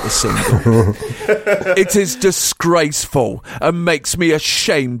say about the single. It is disgraceful and makes me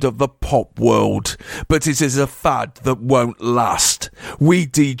ashamed of the pop world, but it is a fad that won't last. We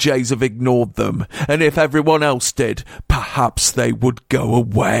DJs have ignored them, and if everyone else did, perhaps they would go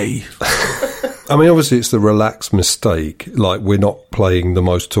away. I mean, obviously it's the relaxed mistake, like we're not playing the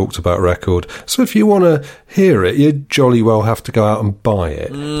most talked about record. So if you want to hear it, you jolly well have to go out and buy it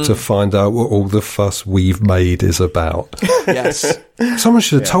to find out what all the fuss we've made is about. Yes. Someone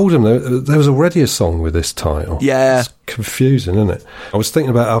should have told him there was already a song with this title. Yeah. It's confusing, isn't it? I was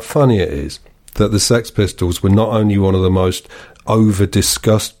thinking about how funny it is that the Sex Pistols were not only one of the most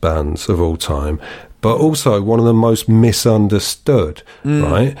over-discussed bands of all time, but also one of the most misunderstood,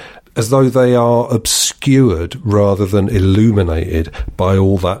 right? As though they are obscured rather than illuminated by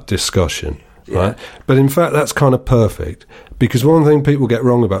all that discussion, right? But in fact, that's kind of perfect, because one thing people get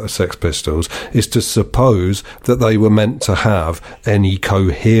wrong about the Sex Pistols is to suppose that they were meant to have any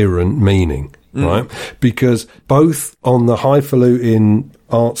coherent meaning, right? Because both on the highfalutin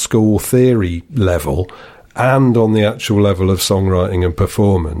art school theory level and on the actual level of songwriting and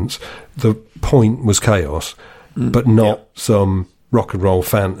performance, the point was chaos, but not some rock and roll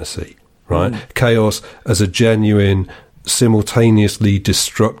fantasy, right? Chaos as a genuine, simultaneously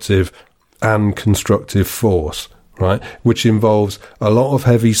destructive and constructive force, right? Which involves a lot of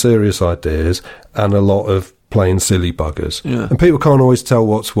heavy, serious ideas and a lot of plain silly buggers. And people can't always tell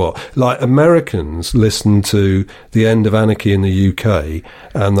what's what. Like, Americans listen to The End of Anarchy in the UK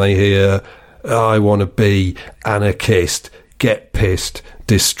and they hear, I want to be anarchist, get pissed,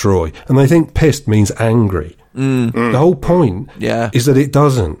 destroy. And they think pissed means angry. The whole point is that it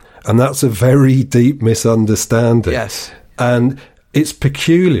doesn't. And that's a very deep misunderstanding. Yes. And it's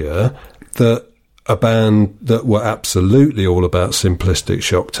peculiar that a band that were absolutely all about simplistic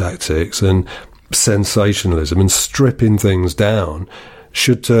shock tactics and sensationalism and stripping things down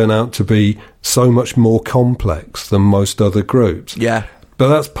should turn out to be so much more complex than most other groups. Yeah. But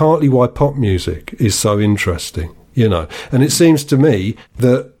that's partly why pop music is so interesting, And it seems to me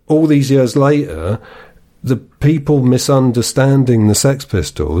that all these years later, the people misunderstanding the Sex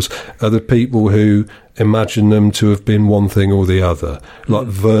Pistols are the people who imagine them to have been one thing or the other, like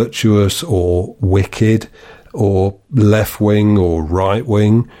virtuous or wicked, or left-wing or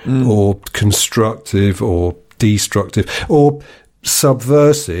right-wing, or constructive or destructive, or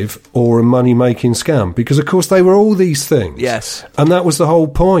subversive or a money-making scam, because of course they were all these things. Yes. And that was the whole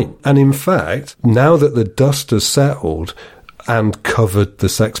point. And in fact, now that the dust has settled and covered the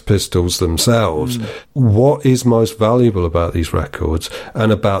Sex Pistols themselves, what is most valuable about these records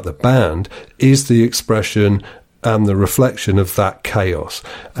and about the band is the expression and the reflection of that chaos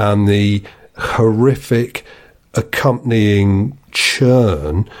and the horrific accompanying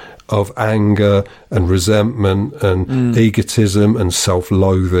churn of anger and resentment and egotism and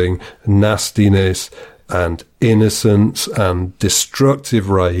self-loathing, nastiness and innocence and destructive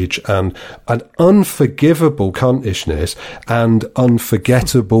rage and an unforgivable cuntishness and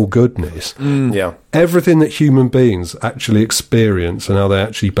unforgettable goodness. Everything that human beings actually experience and how they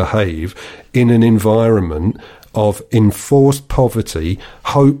actually behave in an environment of enforced poverty,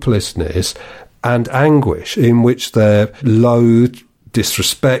 hopelessness and anguish, in which they're loathed,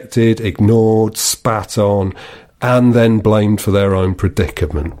 disrespected, ignored, spat on, and then blamed for their own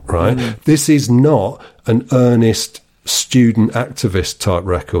predicament, right? This is not an earnest student activist type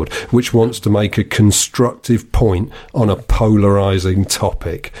record which wants to make a constructive point on a polarizing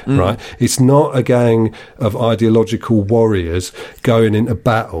topic, right? It's not a gang of ideological warriors going into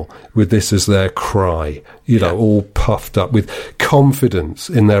battle with this as their cry, you know, all puffed up with confidence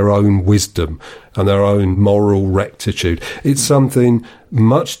in their own wisdom and their own moral rectitude. It's something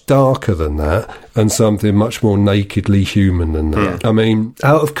much darker than that and something much more nakedly human than that. I mean,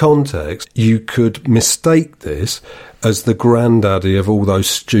 out of context, you could mistake this as the granddaddy of all those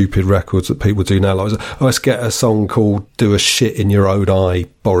stupid records that people do now. Like, let's get a song called Do a Shit in Your Own Eye,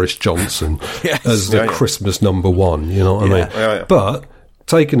 Boris Johnson, as the Christmas #1, you know what I mean? But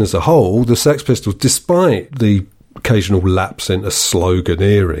taken as a whole, the Sex Pistols, despite the occasional lapse into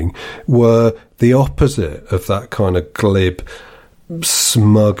sloganeering, were the opposite of that kind of glib,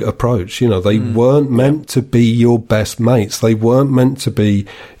 smug approach. You know, they weren't meant to be your best mates. They weren't meant to be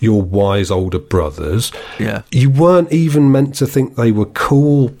your wise older brothers. You weren't even meant to think they were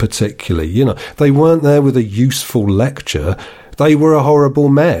cool particularly. You know, they weren't there with a useful lecture. They were a horrible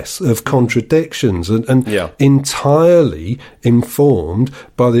mess of contradictions and entirely informed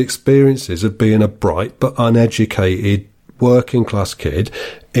by the experiences of being a bright but uneducated working class kid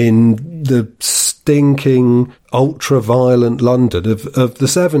in the stinking ultra-violent London of the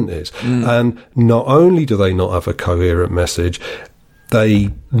 70s. And not only do they not have a coherent message, they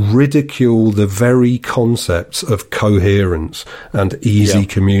ridicule the very concepts of coherence and easy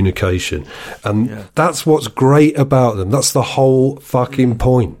communication. And that's what's great about them. That's the whole fucking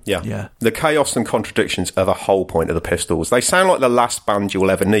point. The chaos and contradictions are the whole point of the Pistols. They sound like the last band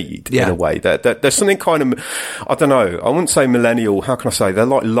you'll ever need, in a way. There's something kind of, I don't know, I wouldn't say millennial, how can I say? They're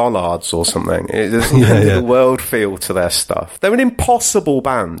like Lollards or something. There's an end of the world feel to their stuff. They're an impossible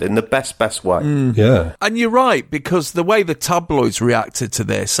band in the best way. And you're right, because the way the tabloids reacted to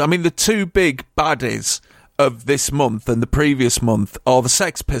this, I mean, the two big baddies of this month and the previous month are the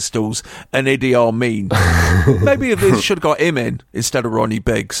Sex Pistols and Idi Amin. Maybe they should have got him in instead of Ronnie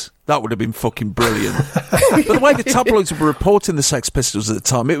Biggs. That would have been fucking brilliant. But the way the tabloids were reporting the Sex Pistols at the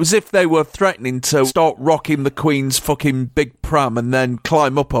time, it was if they were threatening to start rocking the Queen's fucking big pram and then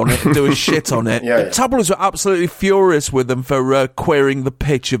climb up on it and do a shit on it. The tabloids were absolutely furious with them for queering the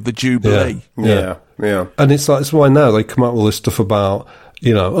pitch of the Jubilee. And it's like, it's why now they come up with all this stuff about,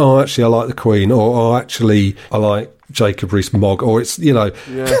 you know, oh, actually, I like the Queen, or oh, actually, I like Jacob Rees-Mogg, or it's, you know,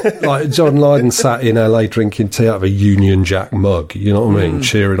 like John Lydon sat in LA drinking tea out of a Union Jack mug, you know what I mean,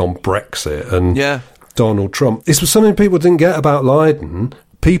 cheering on Brexit and Donald Trump. This was something people didn't get about Lydon.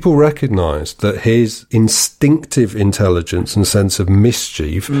 People recognised that his instinctive intelligence and sense of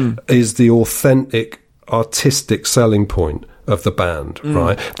mischief is the authentic artistic selling point of the band,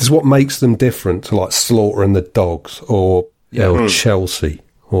 right? This is what makes them different to like Slaughter and the Dogs or Chelsea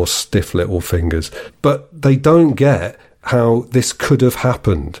or Stiff Little Fingers. But they don't get how this could have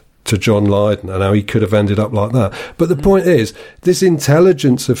happened to John Lydon and how he could have ended up like that. But the point is, this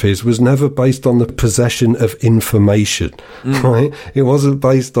intelligence of his was never based on the possession of information, right? It wasn't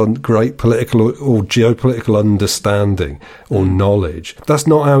based on great political or geopolitical understanding or knowledge. That's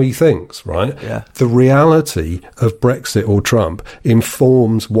not how he thinks, right? The reality of Brexit or Trump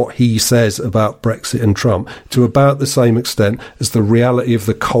informs what he says about Brexit and Trump to about the same extent as the reality of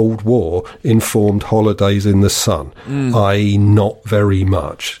the Cold War informed holidays in the sun, i.e. not very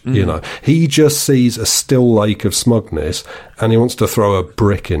much. You know, he just sees a still lake of smugness and he wants to throw a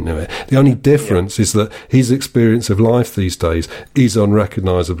brick into it. The only difference is that his experience of life these days is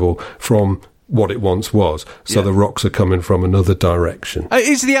unrecognisable from what it once was. So the rocks are coming from another direction.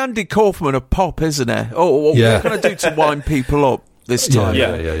 He's the Andy Kaufman of pop, isn't he? What can I do to wind people up this time?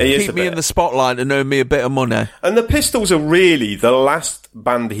 Keep me in the spotlight and earn me a bit of money. And the Pistols are really the last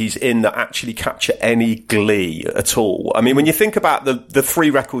band he's in that actually capture any glee at all. I mean, when you think about the 3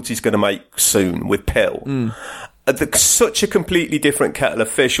 records he's going to make soon with Pill, such a completely different kettle of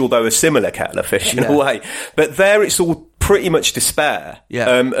fish, although a similar kettle of fish in a way. But there it's all pretty much despair.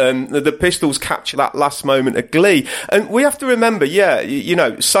 The Pistols capture that last moment of glee. And we have to remember, you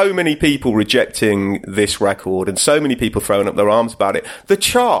know, so many people rejecting this record and so many people throwing up their arms about it. The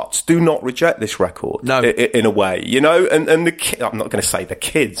charts do not reject this record in a way, you know, and I'm not going to say the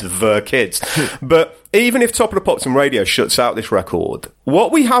kids, but even if Top of the Pops and Radio shuts out this record,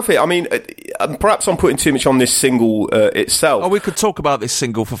 what we have here, I mean, perhaps I'm putting too much on this single itself. Oh, we could talk about this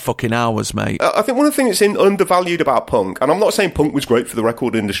single for fucking hours, mate. I think one of the things that's undervalued about punk, and I'm not saying punk was great for the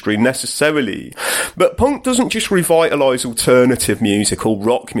record industry necessarily, but punk doesn't just revitalise alternative music or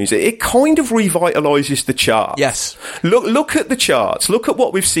rock music. It kind of revitalises the charts. Yes. Look at the charts. Look at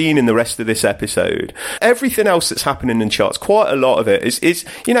what we've seen in the rest of this episode. Everything else that's happening in charts, quite a lot of it is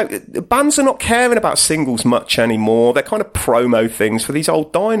bands are not caring about singles much anymore. They're kind of promo things for these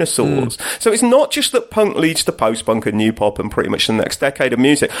old dinosaurs. So it's not just that punk leads to post-punk and new pop and pretty much the next decade of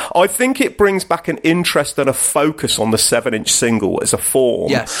music. I think it brings back an interest and a focus on the 7-inch single as a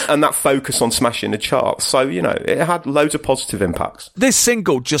form. Yes. And that focus on smashing the charts. So, it had loads of positive impacts. This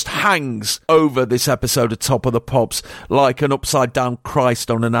single just hangs over this episode of Top of the Pops like an upside-down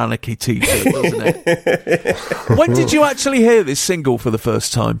Christ on an Anarchy t-shirt, doesn't it? When did you actually hear this single for the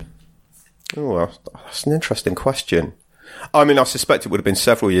first time? Oh, well, that's an interesting question. I mean, I suspect it would have been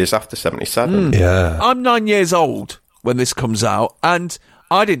several years after 77. Yeah. I'm 9 years old when this comes out, and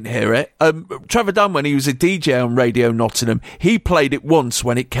I didn't hear it. Trevor Dunn, when he was a DJ on Radio Nottingham, he played it once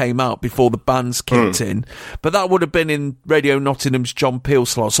when it came out before the bands kicked in. But that would have been in Radio Nottingham's John Peel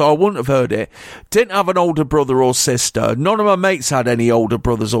slot, so I wouldn't have heard it. Didn't have an older brother or sister. None of my mates had any older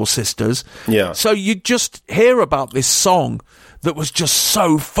brothers or sisters. Yeah. So you just hear about this song that was just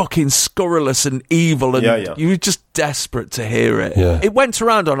so fucking scurrilous and evil, and you were just desperate to hear it. Yeah. It went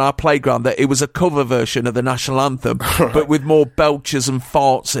around on our playground that it was a cover version of the national anthem, but with more belches and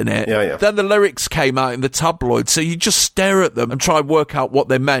farts in it. Then the lyrics came out in the tabloids, so you just stare at them and try and work out what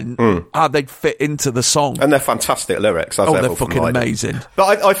they meant, how they'd fit into the song. And they're fantastic lyrics. They're fucking amazing.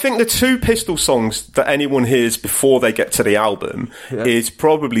 But I think the two Pistol songs that anyone hears before they get to the album is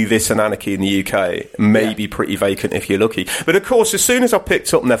probably this and Anarchy in the UK, maybe Pretty Vacant if you're lucky. But of course, as soon as I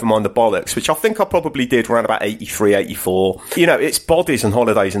picked up Nevermind the Bollocks, which I think I probably did around about 83, 84, it's Bodies and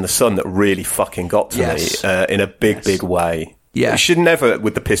Holidays in the Sun that really fucking got to me in a big way. Yeah. You should never,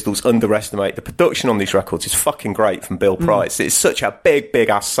 with the Pistols, underestimate the production on these records is fucking great from Bill Price. It's such a big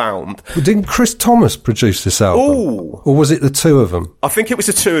ass sound. But didn't Chris Thomas produce this album? Ooh. Or was it the two of them? I think it was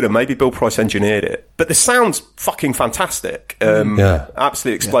the two of them. Maybe Bill Price engineered it. But the sound's fucking fantastic.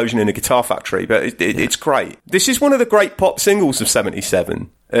 Absolute explosion in a guitar factory, but it's great. This is one of the great pop singles of 77.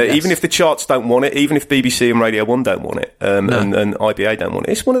 Even if the charts don't want it, even if BBC and Radio 1 don't want it, and IBA don't want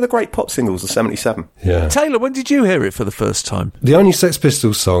it, it's one of the great pop singles of 77. Yeah. Taylor, when did you hear it for the first time? The only Sex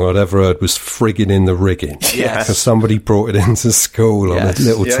Pistols song I'd ever heard was Friggin' in the Rigging. Yes. Because somebody brought it into school on a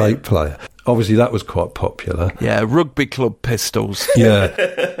little tape player. Obviously, that was quite popular. Yeah, Rugby Club Pistols.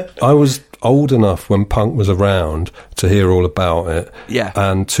 Yeah. I was old enough when punk was around to hear all about it. Yeah.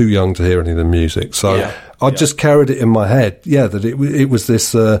 And too young to hear any of the music. So I just carried it in my head, that it was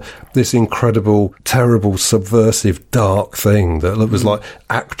this incredible, terrible, subversive, dark thing that was like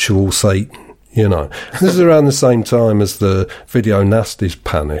actual Satan. This is around the same time as the Video Nasties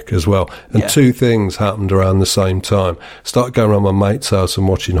panic as well. And two things happened around the same time. Started going around my mate's house and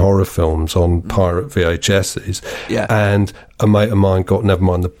watching horror films on pirate VHSs. Yeah. And a mate of mine got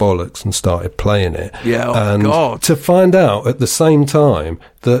Nevermind the Bollocks and started playing it. Yeah, and God. To find out at the same time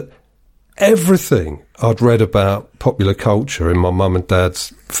that everything I'd read about popular culture in my mum and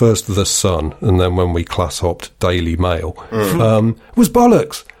dad's first The Sun, and then when we class hopped Daily Mail, was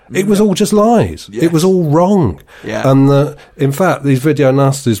bollocks. It was all just lies. Yes. It was all wrong. Yeah. And in fact, these Video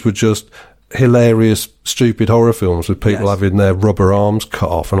Nasties were just hilarious, stupid horror films with people having their rubber arms cut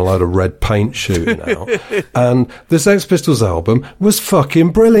off and a load of red paint shooting out. And the Sex Pistols album was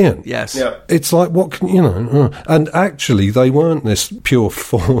fucking brilliant. Yes. Yeah. It's like, what can, and actually they weren't this pure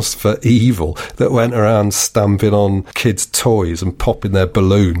force for evil that went around stamping on kids' toys and popping their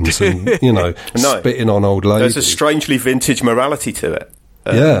balloons and, spitting on old ladies. There's a strangely vintage morality to it.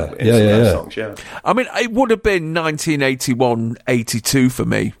 Songs, I mean, it would have been 1981-82 for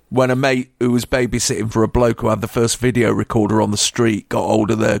me when a mate who was babysitting for a bloke who had the first video recorder on the street got hold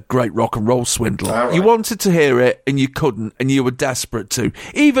of the Great Rock and Roll Swindler. Right. You wanted to hear it and you couldn't, and you were desperate to.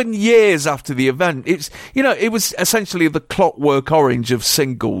 Even years after the event, it was essentially the Clockwork Orange of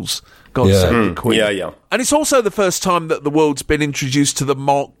singles. God save the Queen. Yeah. And it's also the first time that the world's been introduced to the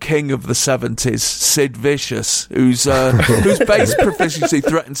Mark King of the 70s, Sid Vicious, whose bass proficiency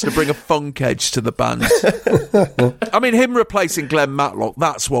threatens to bring a funk edge to the band. I mean, him replacing Glenn Matlock,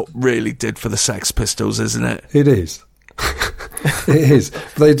 that's what really did for the Sex Pistols, isn't it? It is. It is.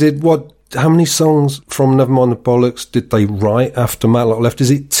 They did what? How many songs from Nevermind the Bollocks did they write after Matlock left?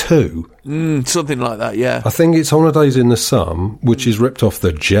 Is it 2? Something like that, yeah. I think it's Holidays in the Sun, which is ripped off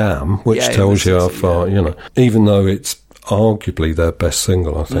the Jam, which tells you how far, even though it's arguably their best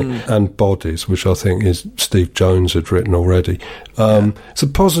single, I think, and Bodies, which I think is Steve Jones had written already. So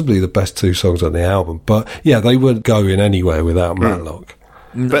possibly the best two songs on the album. But yeah, they weren't going anywhere without Matlock.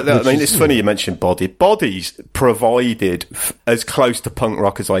 But I mean, it's funny you mentioned Bodies provided as close to punk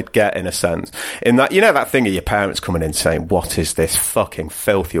rock as I'd get, in a sense. In that, you know, that thing of your parents coming in saying, "What is this fucking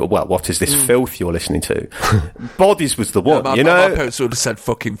filth? What is this filth you're listening to?" Bodies was the one. My parents would have said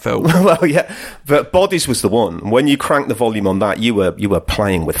 "fucking filth." Well, yeah, but Bodies was the one. When you cranked the volume on that, you were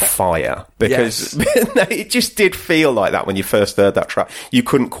playing with fire, because it just did feel like that when you first heard that track. You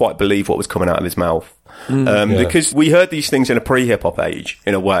couldn't quite believe what was coming out of his mouth. Because we heard these things in a pre-hip-hop age,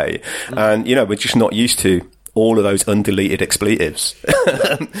 in a way, and, you know, we're just not used to all of those undeleted expletives.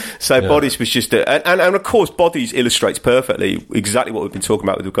 Bodies was just and of course, Bodies illustrates perfectly exactly what we've been talking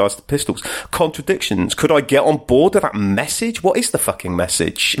about with regards to Pistols. Contradictions. Could I get on board with that message? What is the fucking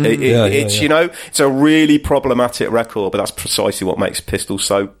message? It's you know, it's a really problematic record, but that's precisely what makes Pistols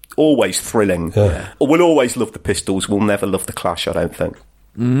so always thrilling. We'll always love the Pistols, we'll never love the Clash, I don't think.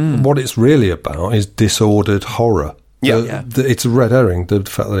 What it's really about is disordered horror. It's a red herring, the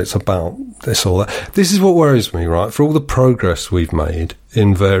fact that it's about this or that. This is what worries me, right? For all the progress we've made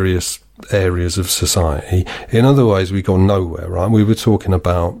in various areas of society, in other ways we've gone nowhere, right? We were talking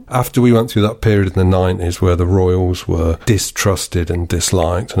about, after we went through that period in the 90s where the royals were distrusted and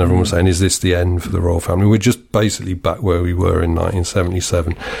disliked, and everyone was saying, is this the end for the royal family? We're just basically back where we were in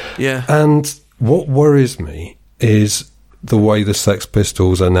 1977. And what worries me is the way the Sex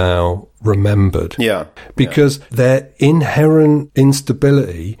Pistols are now remembered. Because their inherent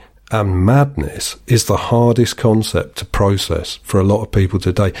instability and madness is the hardest concept to process for a lot of people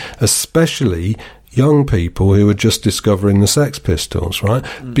today, especially young people who are just discovering the Sex Pistols, right?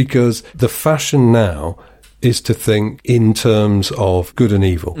 Because the fashion now is to think in terms of good and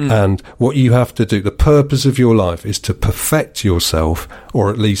evil. And what you have to do, the purpose of your life is to perfect yourself,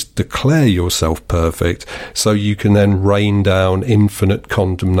 or at least declare yourself perfect, so you can then rain down infinite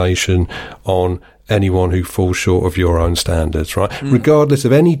condemnation on anyone who falls short of your own standards, right? Regardless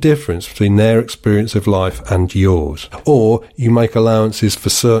of any difference between their experience of life and yours. Or you make allowances for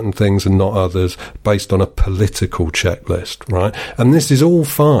certain things and not others based on a political checklist, right? And this is all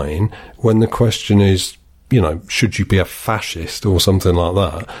fine when the question is, you know, should you be a fascist or something like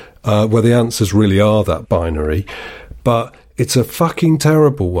that, where the answers really are that binary. But it's a fucking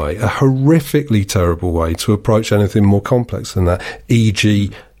terrible way, a horrifically terrible way to approach anything more complex than that,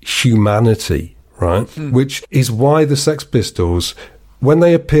 e.g. humanity, right? Which is why the Sex Pistols, when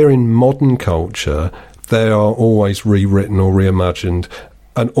they appear in modern culture, they are always rewritten or reimagined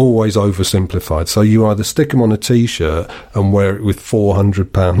and always oversimplified. So you either stick them on a T-shirt and wear it with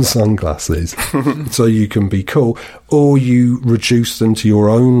 £400 sunglasses so you can be cool, or you reduce them to your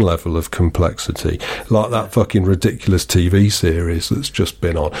own level of complexity, like that fucking ridiculous TV series that's just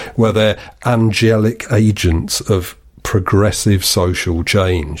been on, where they're angelic agents of progressive social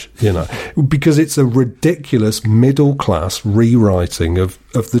change, you know, because it's a ridiculous middle-class rewriting of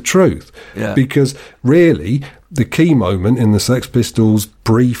the truth. Because really, the key moment in the Sex Pistols'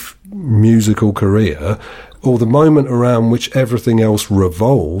 brief musical career, or the moment around which everything else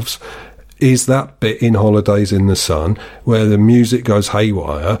revolves, is that bit in Holidays in the Sun where the music goes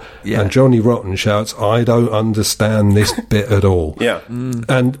haywire and Johnny Rotten shouts, "I don't understand this bit at all."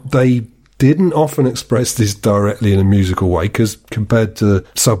 And they didn't often express this directly in a musical way, because compared to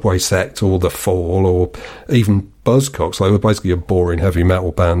Subway Sect or The Fall or even Buzzcocks, they were basically a boring heavy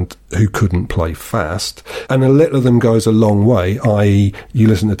metal band who couldn't play fast. And a little of them goes a long way, i.e. you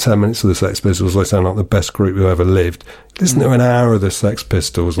listen to 10 minutes of the Sex Pistols, they sound like the best group who ever lived. Listen to an hour of the Sex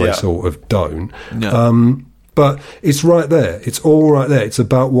Pistols, they sort of don't. But it's right there. It's all right there. It's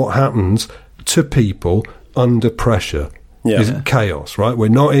about what happens to people under pressure. Is chaos, right? We're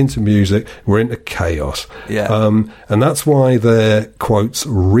not into music, we're into chaos. And that's why they're, quotes,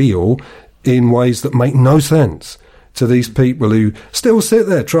 real in ways that make no sense to these people who still sit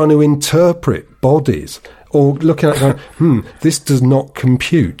there trying to interpret Bodies, or looking at it going, this does not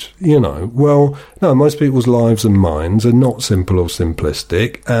compute, you know. Well, no, most people's lives and minds are not simple or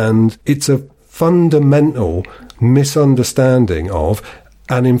simplistic, and it's a fundamental misunderstanding of,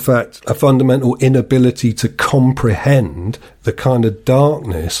 and in fact, a fundamental inability to comprehend the kind of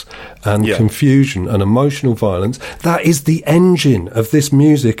darkness and confusion and emotional violence that is the engine of this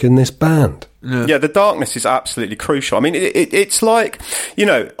music and this band. Yeah, the darkness is absolutely crucial. I mean, it's like, you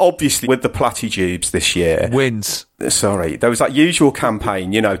know, obviously with the Platitubes this year... Wins. Sorry, there was that usual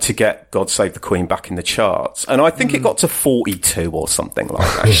campaign, you know, to get God Save the Queen back in the charts. And I think it got to 42 or something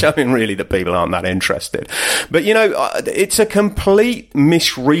like that, showing really that people aren't that interested. But, you know, it's a complete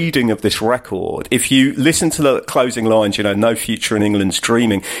misreading of this record. If you listen to the closing lines, you know, no future in England's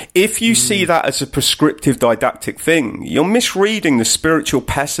dreaming, if you see that as a prescriptive didactic thing, you're misreading the spiritual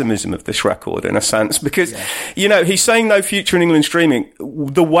pessimism of this record in a sense, because, you know, he's saying no future in England's dreaming.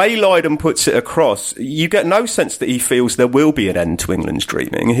 The way Lydon puts it across, you get no sense that he feels there will be an end to England's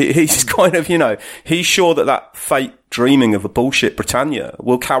dreaming. He's kind of, you know, he's sure that fate dreaming of a bullshit Britannia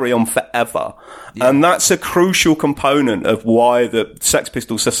will carry on forever. Yeah. And that's a crucial component of why the Sex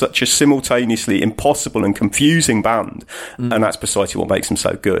Pistols are such a simultaneously impossible and confusing band. And that's precisely what makes them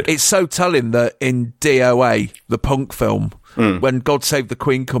so good. It's so telling that in DOA, the punk film, when God Save the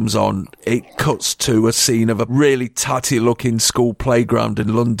Queen comes on, it cuts to a scene of a really tatty-looking school playground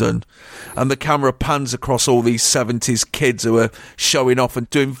in London, and the camera pans across all these 70s kids who are showing off and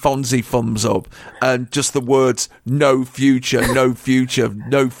doing Fonzie thumbs up, and just the words, no future, no future,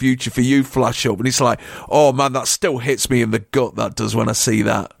 no future for you flash up, and it's like, oh man, that still hits me in the gut, that does, when I see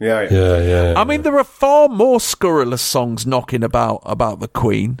that. Yeah. I mean, there are far more scurrilous songs knocking about the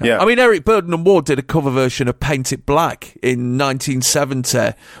Queen. I mean, Eric Burdon and Ward did a cover version of Paint It Black in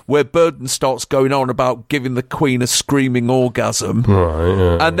 1970, where Burdon starts going on about giving the Queen a screaming orgasm.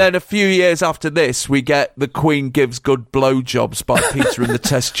 And then a few years after this, we get The Queen Gives Good Blowjobs by Peter and the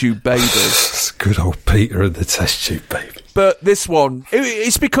Test Tube Babies. Good old Peter and the Test Tube Babies. But this one,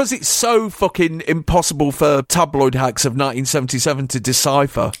 it's because it's so fucking impossible for tabloid hacks of 1977 to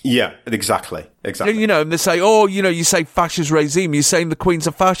decipher. Yeah, exactly. You know, and they say, oh, you know, you say fascist regime, you're saying the Queen's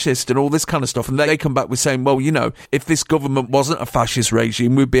a fascist and all this kind of stuff. And they come back with saying, well, you know, if this government wasn't a fascist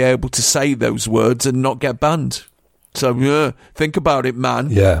regime, we'd be able to say those words and not get banned. So, think about it,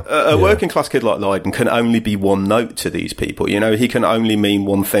 man. A working class kid like Lydon can only be one note to these people. You know, he can only mean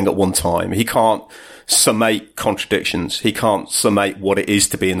one thing at one time. He can't summate contradictions. He can't summate what it is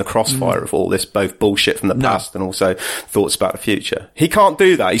to be in the crossfire of all this, both bullshit from the past and also thoughts about the future. He can't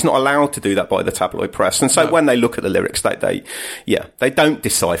do that. He's not allowed to do that by the tabloid press. And so when they look at the lyrics, they don't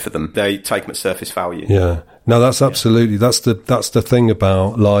decipher them. They take them at surface value. Yeah. No, that's absolutely, that's the thing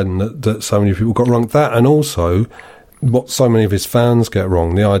about Lydon that so many people got wrong. That, and also what so many of his fans get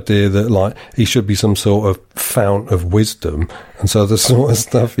wrong, the idea that, like, he should be some sort of fount of wisdom, and so the sort of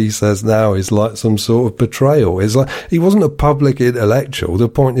stuff he says now is like some sort of betrayal. It's like, he wasn't a public intellectual. The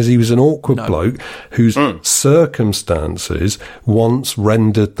point is, he was an awkward bloke whose circumstances once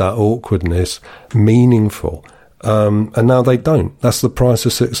rendered that awkwardness meaningful. And now they don't. That's the price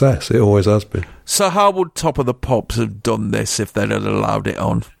of success. It always has been. So how would Top of the Pops have done this if they'd have allowed it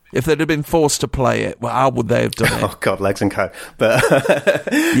on? If they'd have been forced to play it, well, how would they have done it? Oh, God, Legs and Co. But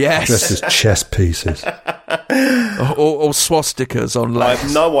yes. Just as chess pieces. or swastikas on legs. I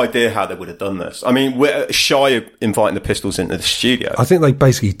have no idea how they would have done this. I mean, we're shy of inviting the Pistols into the studio. I think they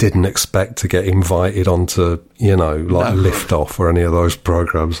basically didn't expect to get invited onto, you know, like Lift Off or any of those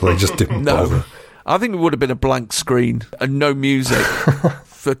programmes. They just didn't bother. I think it would have been a blank screen and no music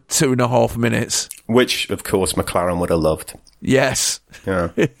for 2.5 minutes. Which, of course, McLaren would have loved. Yes. Yeah.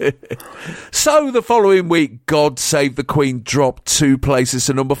 So the following week, God Save the Queen dropped 2 places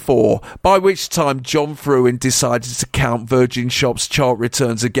to number 4, by which time John Fruin decided to count Virgin Shop's chart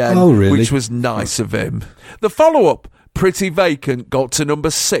returns again, which was nice of him. The follow-up, Pretty Vacant, got to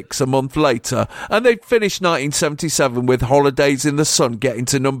number 6 a month later, and they'd finished 1977 with Holidays in the Sun getting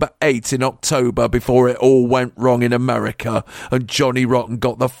to number 8 in October before it all went wrong in America and Johnny Rotten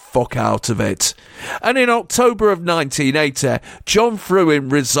got the fuck out of it. And in October of 1980, John Fruin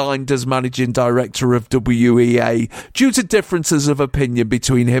resigned as managing director of WEA due to differences of opinion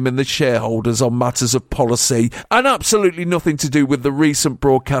between him and the shareholders on matters of policy, and absolutely nothing to do with the recent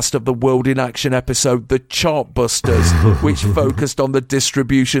broadcast of the World in Action episode The Chartbusters, which focused on the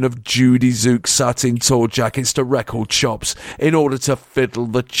distribution of Judy Zook satin tour jackets to record shops in order to fiddle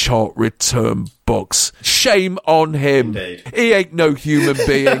the chart return books. Shame on him. Indeed. He ain't no human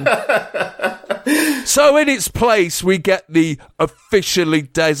being. So in its place, we get the officially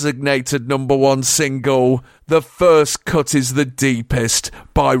designated number 1 single, The First Cut is the Deepest,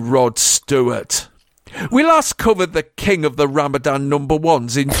 by Rod Stewart. We last covered the king of the Ramadan number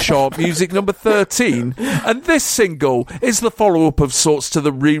ones in chart music number 13, and this single is the follow-up of sorts to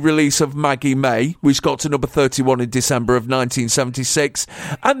the re-release of Maggie May, which got to number 31 in December of 1976,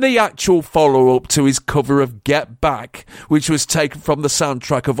 and the actual follow-up to his cover of Get Back, which was taken from the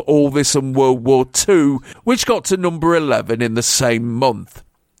soundtrack of All This and World War II, which got to number 11 in the same month.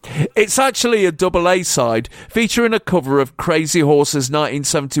 It's actually a double A-side featuring a cover of Crazy Horse's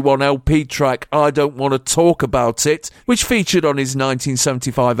 1971 LP track I Don't Want to Talk About It, which featured on his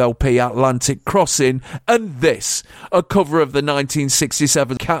 1975 LP Atlantic Crossing, and this, a cover of the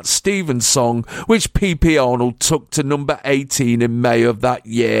 1967 Cat Stevens song, which P.P. Arnold took to number 18 in May of that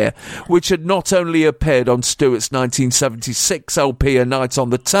year, which had not only appeared on Stewart's 1976 LP A Night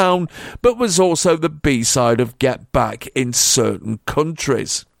on the Town, but was also the B-side of Get Back in certain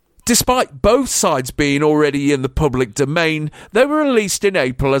countries. Despite both sides being already in the public domain, they were released in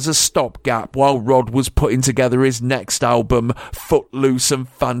April as a stopgap while Rod was putting together his next album, Footloose and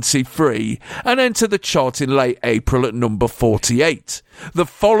Fancy Free, and entered the chart in late April at number 48. The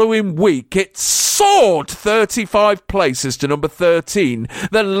following week, it soared 35 places to number 13,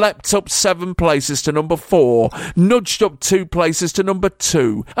 then leapt up 7 places to number 4, nudged up 2 places to number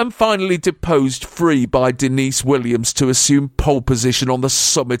 2, and finally deposed Free by Denise Williams to assume pole position on the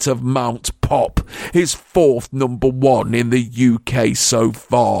summit of Mount Pop, his 4th number 1 in the UK so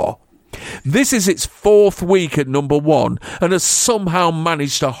far. This is its 4th week at number 1 and has somehow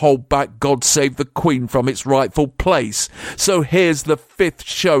managed to hold back God Save the Queen from its rightful place. So here's the 5th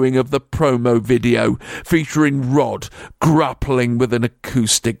showing of the promo video featuring Rod grappling with an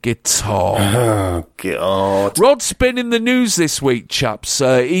acoustic guitar. Oh, God. Rod's been in the news this week, chaps.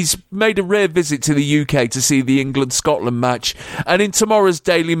 He's made a rare visit to the UK to see the England-Scotland match, and in tomorrow's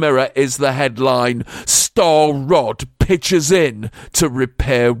Daily Mirror is the headline, Star Rod pitches in to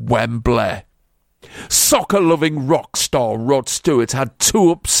repair Wembley. Soccer-loving rock star Rod Stewart had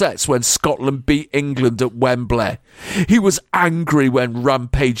 2 upsets when Scotland beat England at Wembley. He was angry when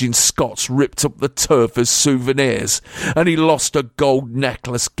rampaging Scots ripped up the turf as souvenirs, and he lost a gold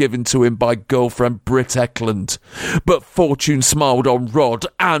necklace given to him by girlfriend Britt Ekland. But fortune smiled on Rod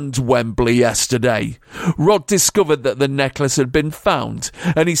and Wembley yesterday. Rod discovered that the necklace had been found,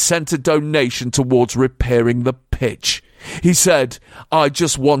 and he sent a donation towards repairing the pitch. He said, I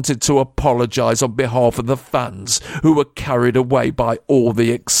just wanted to apologise on behalf of the fans who were carried away by all the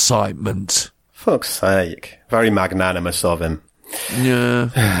excitement. Fuck's sake. Very magnanimous of him.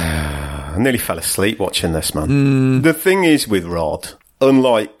 Yeah. I nearly fell asleep watching this, man. The thing is with Rod,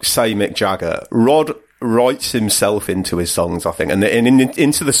 unlike, say, Mick Jagger, Rod writes himself into his songs, I think, and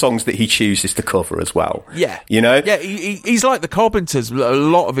into the songs that he chooses to cover as well. Yeah. You know? Yeah, he's like the Carpenters. A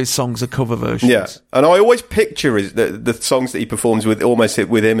lot of his songs are cover versions. Yeah. And I always picture the songs that he performs with almost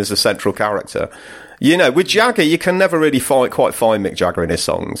with him as a central character. You know, with Jagger, you can never really quite find Mick Jagger in his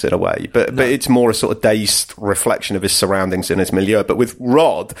songs in a way, but it's more a sort of dazed reflection of his surroundings and his milieu. But with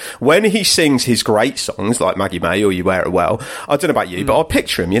Rod, when he sings his great songs like Maggie May or You Wear It Well, I don't know about you, but I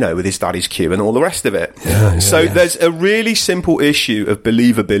picture him, you know, with his Daddy's Q and all the rest of it. There's a really simple issue of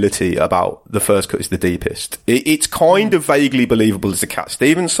believability about The First Cut Is the Deepest. It's kind of vaguely believable as a Cat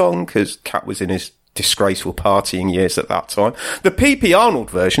Stevens song, because Cat was in his disgraceful partying years at that time. The P.P. Arnold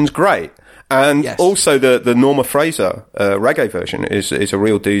version's great. And also the Norma Fraser reggae version is a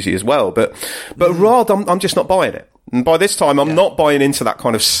real doozy as well. But Rod, I'm just not buying it. And by this time, I'm not buying into that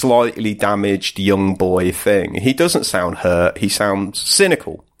kind of slightly damaged young boy thing. He doesn't sound hurt. He sounds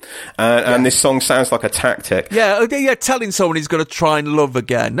cynical. And this song sounds like a tactic. Yeah, telling someone he's going to try and love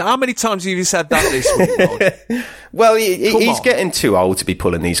again. How many times have you said that this week, Rod? Well, he's getting too old to be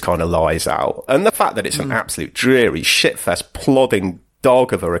pulling these kind of lies out. And the fact that it's an absolute dreary, shitfest, plodding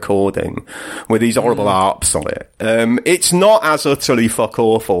dog of a recording with these horrible harps on it. It's not as utterly fuck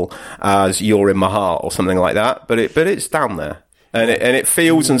awful as You're in My Heart or something like that, but it's down there. And it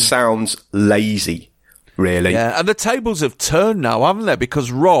feels and sounds lazy. Really. Yeah, and the tables have turned now, haven't they?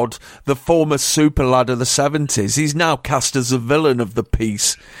 Because Rod, the former super lad of the 70s, he's now cast as the villain of the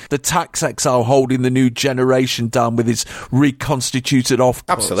piece. The tax exile holding the new generation down with his reconstituted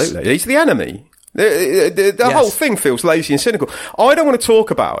off-cuts. Absolutely. He's the enemy. The whole thing feels lazy and cynical. I don't want to talk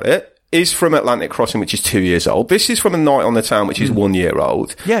about it. Is from Atlantic Crossing, which is 2 years old. This is from A Night on the Town, which is 1 year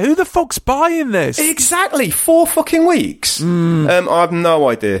old. Yeah, who the fuck's buying this? Exactly, 4 fucking weeks. I have no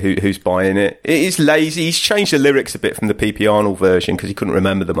idea who's buying it. It is lazy. He's changed the lyrics a bit from the P.P. Arnold version because he couldn't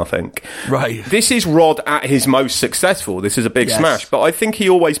remember them, I think. Right. This is Rod at his most successful. This is a big smash, but I think he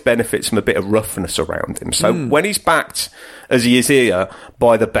always benefits from a bit of roughness around him. So when he's backed, as he is here,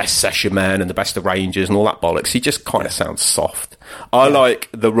 by the best session men and the best arrangers and all that bollocks, he just kind of sounds soft. I like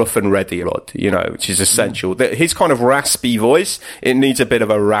the rough and ready Rod, you know, which is essential. His kind of raspy voice, it needs a bit of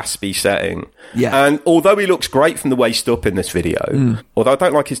a raspy setting. Yeah. And although he looks great from the waist up in this video, although I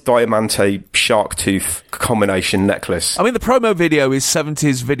don't like his diamante shark tooth combination necklace. I mean, the promo video is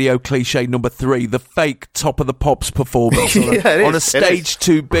 70s video cliche number 3, the fake Top of the Pops performance on a stage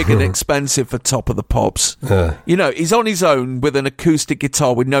too big and expensive for Top of the Pops. You know, he's on his own with an acoustic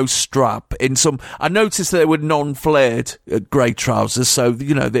guitar with no strap. I noticed that they were non-flared grey trousers, so,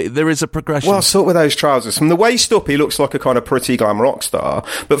 you know, there is a progression. Well, sort with those trousers. From the waist up, he looks like a kind of pretty glam rock star,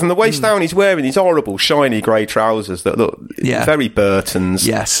 but from the waist down, he's wearing these horrible, shiny grey trousers that look very Burton's.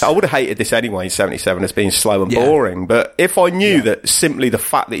 Yes. I would have hated this anyway in 77 as being slow and boring, but if I knew that simply the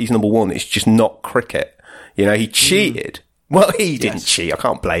fact that he's number one is just not cricket, you know, he cheated. Well, he didn't cheat. I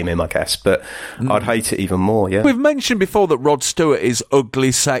can't blame him, I guess, but I'd hate it even more, yeah. We've mentioned before that Rod Stewart is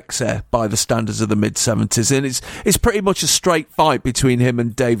ugly sexy by the standards of the mid-70s, and it's pretty much a straight fight between him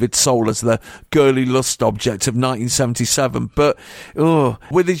and David Soul as the girly lust object of 1977. But,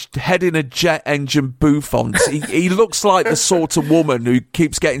 with his head in a jet engine bouffant, he looks like the sort of woman who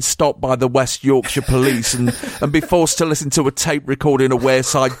keeps getting stopped by the West Yorkshire police and be forced to listen to a tape recording of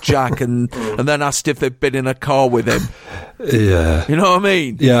Wayside Jack and then asked if they've been in a car with him. Yeah. You know what I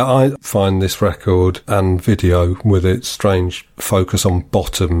mean? Yeah, I find this record and video with its strange focus on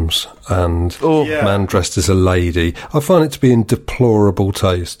bottoms and man dressed as a lady, I find it to be in deplorable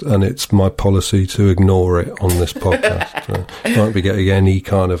taste, and it's my policy to ignore it on this podcast. So it won't be getting any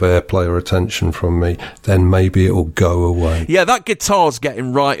kind of airplay or attention from me, then maybe it'll go away. Yeah, that guitar's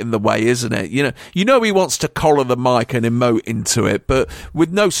getting right in the way, isn't it? You know he wants to collar the mic and emote into it, but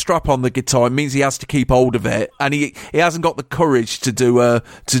with no strap on the guitar, it means he has to keep hold of it, and he hasn't got the courage to do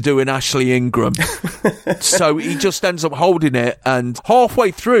an Ashley Ingram. So he just ends up holding it, and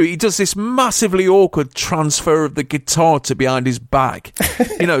halfway through he does this massively awkward transfer of the guitar to behind his back.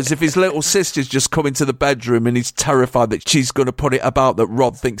 You know, as if his little sister's just come into the bedroom and he's terrified that she's going to put it about that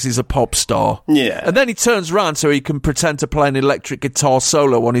Rod thinks he's a pop star. Yeah. And then he turns around so he can pretend to play an electric guitar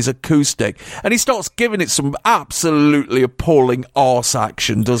solo on his acoustic, and he starts giving it some absolutely appalling arse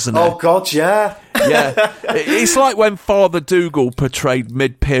action, doesn't it? Oh God, yeah. Yeah, it's like when Father Dougal portrayed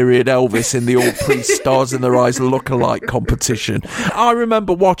mid-period Elvis in the All Priest Stars in Their Eyes lookalike competition. I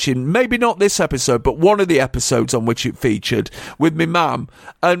remember watching, maybe not this episode, but one of the episodes on which it featured with me mum,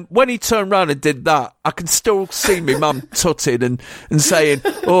 and when he turned round and did that, I can still see me mum tutting and saying,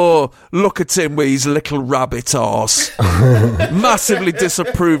 "Oh, look at him with his little rabbit arse." Massively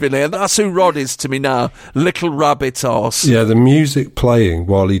disapprovingly, and that's who Rod is to me now, little rabbit arse. Yeah, the music playing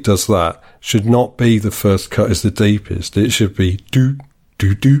while he does that should not be the first cut is the deepest. It should be do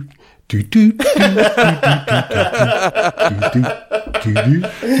do do do do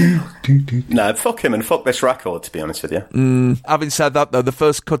do do. No, fuck him and fuck this record, to be honest with you. Having said that, though, the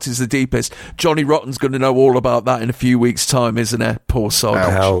first cut is the deepest. Johnny Rotten's going to know all about that in a few weeks' time, isn't it? Poor sod.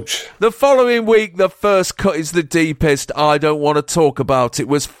 Ouch. The following week, the first cut is the deepest. I don't want to talk about it.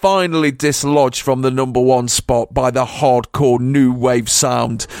 Was finally dislodged from the number one spot by the hardcore new wave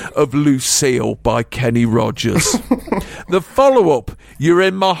sound of Lucille by Kenny Rogers. The follow-up, You're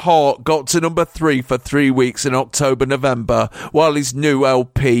in My Heart, got to number 3 for 3 weeks in October, November, while his new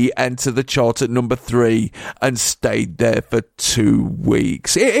LP entered the chart at number 3 and stayed there for 2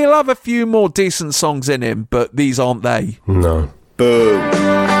 weeks. He'll have a few more decent songs in him, but these aren't they. No. Boom.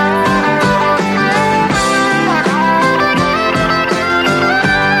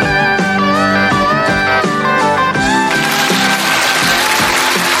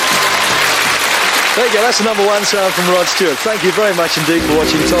 There you go, that's the number one sound from Rod Stewart. Thank you very much indeed for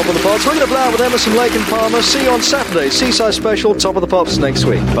watching Top of the Pops. We're going to play out with Emerson, Lake and Palmer. See you on Saturday. Seaside Special, Top of the Pops next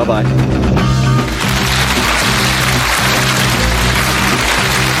week. Bye-bye.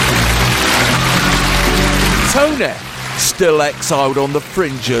 Tony, still exiled on the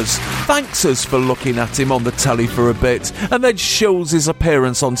fringes, thanks us for looking at him on the telly for a bit, and then shows his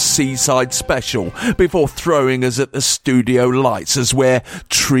appearance on Seaside Special before throwing us at the studio lights as we're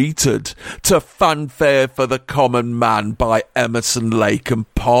treated to Fanfare for the Common Man by Emerson, Lake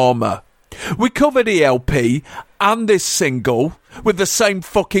and Palmer. We covered ELP and this single with the same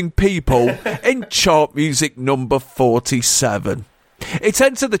fucking people in chart music number 47. It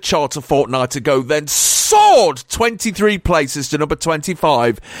entered the chart a fortnight ago, then soared 23 places to number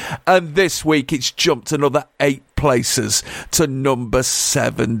 25, and this week it's jumped another 8 places to number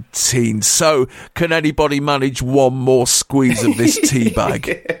 17. So, can anybody manage one more squeeze of this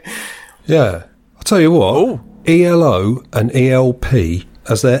teabag? Yeah. I'll tell you what, ELO and ELP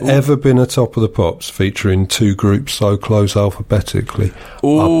Has there ever been a Top of the Pops featuring two groups so close alphabetically?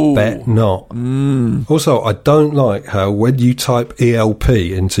 I bet not. Also, I don't like how when you type ELP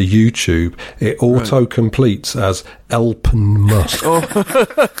into YouTube, it auto-completes as Elpen Musk.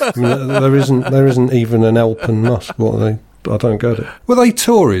 I mean, there isn't even an Elpen Musk. What are they? I don't get it. Were they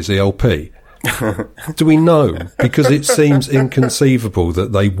Tories, ELP? Do we know? Because it seems inconceivable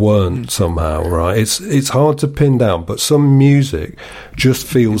that they weren't somehow, right? It's hard to pin down, but some music just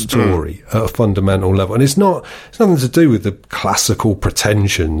feels Tory at a fundamental level. And it's nothing to do with the classical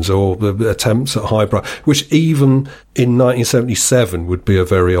pretensions or the attempts at highbrow, which even in 1977 would be a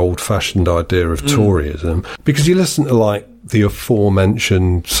very old-fashioned idea of Toryism. Because you listen to, like, the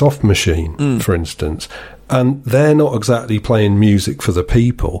aforementioned Soft Machine, for instance, and they're not exactly playing music for the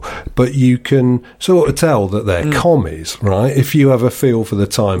people, but you can sort of tell that they're commies, right? If you have a feel for the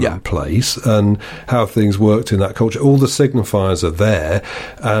time and place and how things worked in that culture, all the signifiers are there,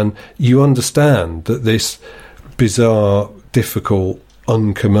 and you understand that this bizarre, difficult,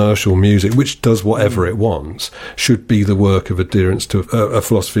 uncommercial music, which does whatever it wants, should be the work of adherence to a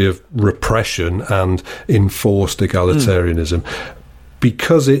philosophy of repression and enforced egalitarianism.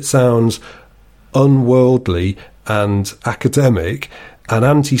 Because it sounds unworldly and academic and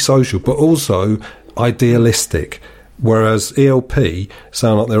antisocial, but also idealistic, whereas ELP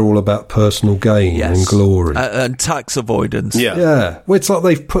sound like they're all about personal gain and glory and tax avoidance. Well, it's like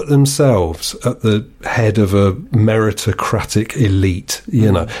they've put themselves at the head of a meritocratic elite,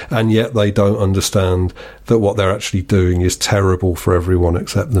 you know, and yet they don't understand that what they're actually doing is terrible for everyone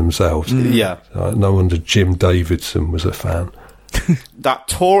except themselves. No wonder Jim Davidson was a fan. That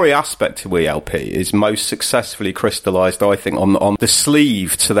Tory aspect of ELP is most successfully crystallised, I think, on the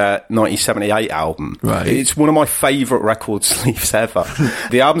sleeve to their 1978 album. Right. It's one of my favourite record sleeves ever.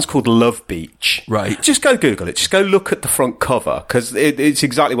 The album's called Love Beach. Right. Just go Google it. Just go look at the front cover, because it's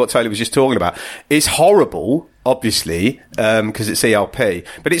exactly what Taylor was just talking about. It's horrible, obviously, because it's ELP,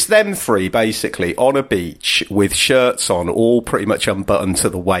 but it's them three basically on a beach with shirts on, all pretty much unbuttoned to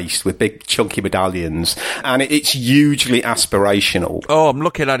the waist, with big chunky medallions, and it's hugely aspirational. Oh, I'm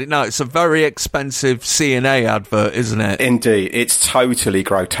looking at it now. It's a very expensive CNA advert, isn't it? Indeed, it's totally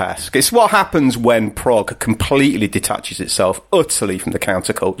grotesque. It's what happens when prog completely detaches itself utterly from the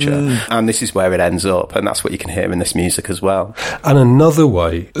counterculture, and this is where it ends up, and that's what you can hear in this music as well. And another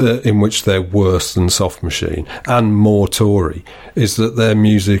way in which they're worse than Soft Machine and more Tory is that their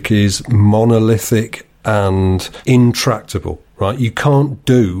music is monolithic and intractable, right? You can't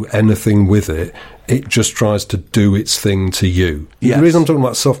do anything with it. It just tries to do its thing to you. Yes. The reason I'm talking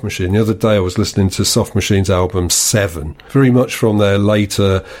about Soft Machine, the other day I was listening to Soft Machine's album 7, very much from their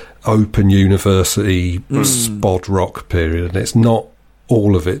later Open University spod rock period, and it's not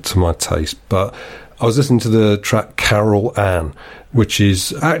all of it to my taste, but I was listening to the track Carol Ann, which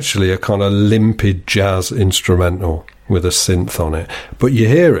is actually a kind of limpid jazz instrumental with a synth on it. But you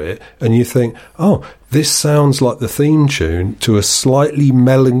hear it and you think, oh, this sounds like the theme tune to a slightly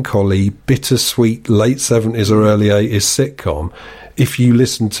melancholy, bittersweet late 70s or early 80s sitcom, if you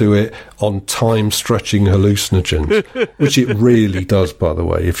listen to it on time-stretching hallucinogens, which it really does, by the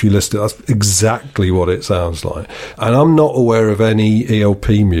way. If you listen to it, that's exactly what it sounds like. And I'm not aware of any ELP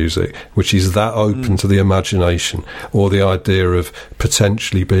music which is that open to the imagination or the idea of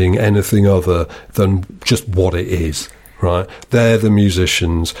potentially being anything other than just what it is, right? They're the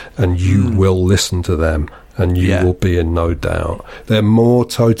musicians, and you will listen to them, and you will be in no doubt. They're more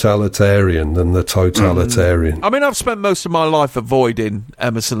totalitarian than the totalitarian. I mean, I've spent most of my life avoiding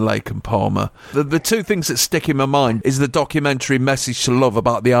Emerson, Lake and Palmer. The two things that stick in my mind is the documentary Message to Love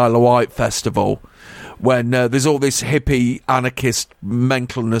about the Isle of Wight Festival, when there's all this hippie anarchist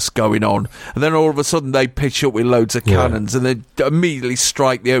mentalness going on, and then all of a sudden they pitch up with loads of cannons and they immediately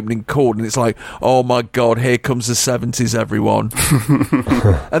strike the opening chord, and it's like, oh my god, here comes the 70s, everyone.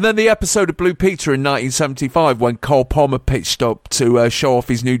 And then the episode of Blue Peter in 1975, when Cole Palmer pitched up to show off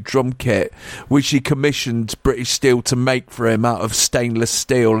his new drum kit, which he commissioned British Steel to make for him out of stainless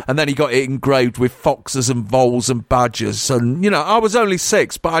steel, and then he got it engraved with foxes and voles and badgers. And, you know, I was only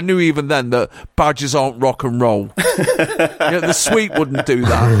 6, but I knew even then that badgers aren't rock and roll. The Sweet wouldn't do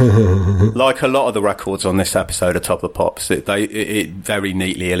that. Like a lot of the records on this episode of Top of the Pops, it very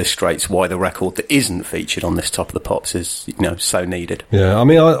neatly illustrates why the record that isn't featured on this Top of the Pops is, you know, so needed. Yeah, I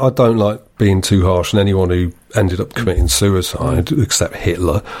mean, I don't like being too harsh on anyone who ended up committing suicide, except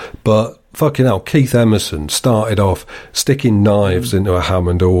Hitler, but fucking hell, Keith Emerson started off sticking knives into a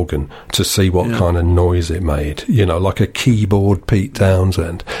Hammond organ to see what kind of noise it made, you know, like a keyboard Pete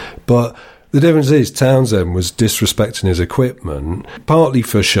Townsend. But The difference is Townsend was disrespecting his equipment, partly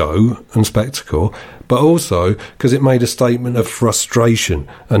for show and spectacle, but also because it made a statement of frustration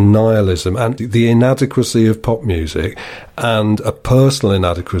and nihilism and the inadequacy of pop music and a personal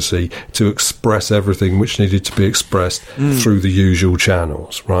inadequacy to express everything which needed to be expressed through the usual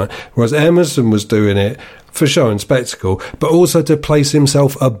channels, right? Whereas Emerson was doing it for show and spectacle, but also to place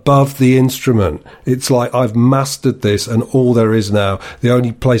himself above the instrument. It's like, I've mastered this and all there is now, the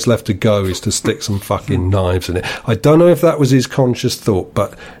only place left to go is to stick some fucking knives in it. I don't know if that was his conscious thought,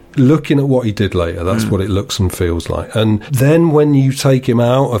 but looking at what he did later, that's what it looks and feels like. And then when you take him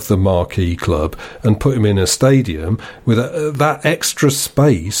out of the Marquee Club and put him in a stadium with that extra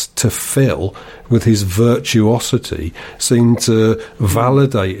space to fill with his virtuosity seemed to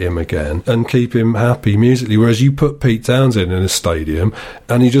validate him again and keep him happy musically. Whereas you put Pete Townsend in a stadium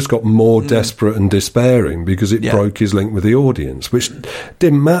and he just got more desperate and despairing because it broke his link with the audience, which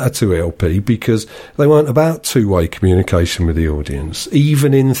didn't matter to LP because they weren't about two-way communication with the audience,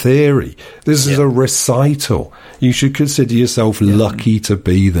 even in theory. This is a recital. You should consider yourself lucky to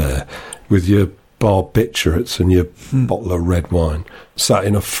be there with your barbiturates and your bottle of red wine, sat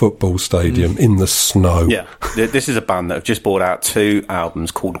in a football stadium in the snow. Yeah, this is a band that have just brought out 2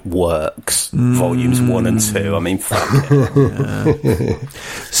 albums called Works, Volumes 1 and 2. I mean, fuck it.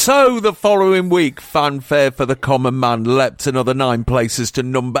 So the following week, Fanfare for the Common Man leapt another 9 places to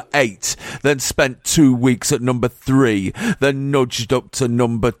number 8, then spent 2 weeks at number 3, then nudged up to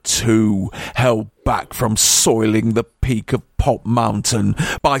number 2, held back from soiling the peak of Pop Mountain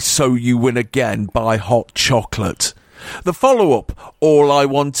by So You Win Again by Hot Chocolate. The follow-up, All I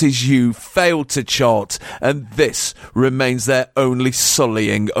Want Is You, failed to chart, and this remains their only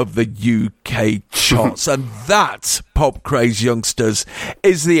sullying of the UK charts. And that, pop craze youngsters,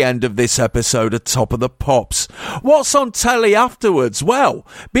 is the end of this episode of Top of the Pops. What's on telly afterwards? Well,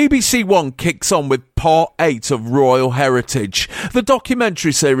 BBC One kicks on with Part 8 of Royal Heritage, the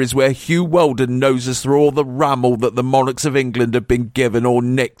documentary series where Hugh Weldon noses through all the ramble that the monarchs of England have been given or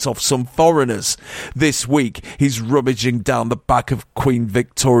nicked off some foreigners. This week, he's rummaging down the back of Queen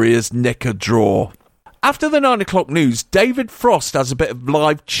Victoria's knicker drawer. After the 9 o'clock news, David Frost has a bit of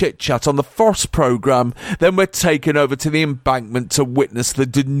live chit-chat on the Frost programme. Then we're taken over to the embankment to witness the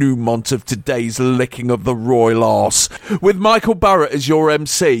denouement of today's licking of the royal arse. With Michael Barrett as your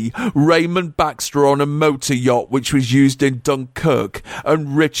MC, Raymond Baxter on a motor yacht which was used in Dunkirk,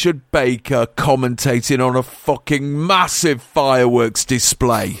 and Richard Baker commentating on a fucking massive fireworks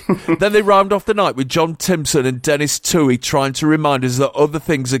display. Then they round off the night with John Timpson and Dennis Toohey trying to remind us that other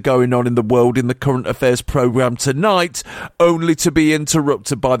things are going on in the world in the current affairs programme tonight, only to be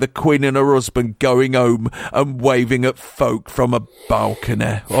interrupted by the Queen and her husband going home and waving at folk from a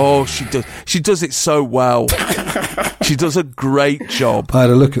balcony. Oh, she does it so well. She does a great job. I had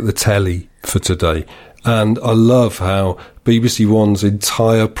a look at the telly for today, and I love how BBC One's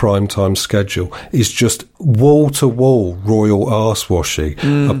entire primetime schedule is just wall-to-wall royal arse washing,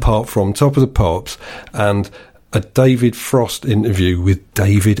 apart from Top of the Pops and a David Frost interview with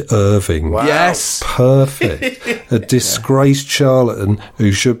David Irving. Wow. Yes. Perfect. A disgraced charlatan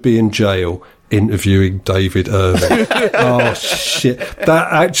who should be in jail interviewing David Irving. Oh, shit.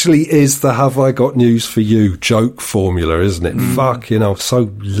 That actually is the Have I Got News For You joke formula, isn't it? Fuck,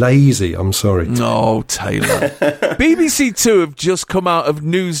 so lazy. I'm sorry. No, Taylor. BBC Two have just come out of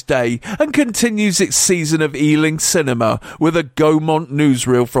Newsday and continues its season of Ealing Cinema with a Gaumont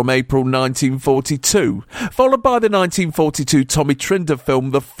newsreel from April 1942, followed by the 1942 Tommy Trinder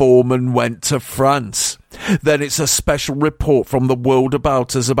film The Foreman Went to France. Then it's a special report from the world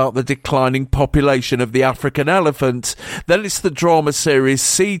about us about the declining population of the African elephant. Then it's the drama series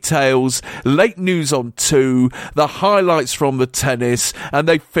Sea Tales, late news on 2, the highlights from the tennis, and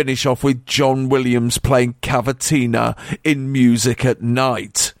they finish off with John Williams playing cavatina in Music at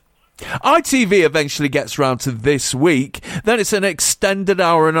Night. ITV eventually gets round to this week. Then it's an extended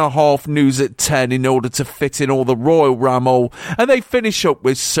hour and a half news at 10 in order to fit in all the royal ramble, and they finish up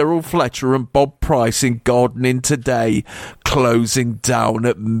with Cyril Fletcher and Bob Price in Gardening Today, closing down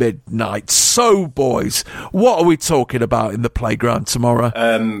at midnight. So, boys, what are we talking about in the playground tomorrow?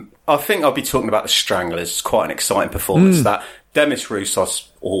 I think I'll be talking about the Stranglers. It's quite an exciting performance. That Demis Roussos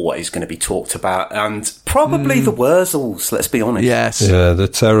always going to be talked about, and probably the Wurzels, let's be honest. Yes. Yeah, the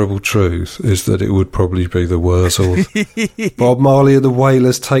terrible truth is that it would probably be the Wurzels. Bob Marley of the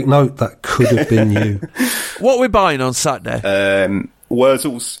Wailers, take note, that could have been you. What are we buying on Saturday?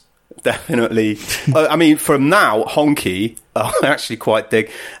 Wurzels, definitely. I mean, from now, Honky, I actually quite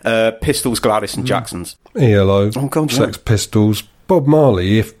dig. Pistols, Gladys and Jacksons. ELO, Sex Pistols, Bob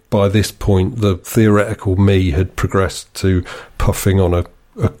Marley, if by this point the theoretical me had progressed to puffing on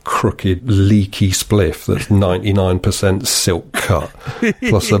a a crooked, leaky spliff that's 99% silk cut,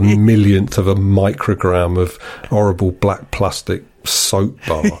 plus a millionth of a microgram of horrible black plastic soap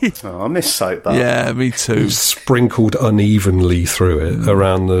bar. Oh, I miss soap bar. Yeah, me too. Sprinkled unevenly through it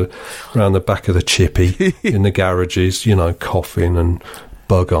around the back of the chippy in the garages, coughing and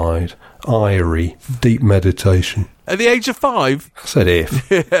bug-eyed, eyrie, deep meditation. At the age of 5? I said if.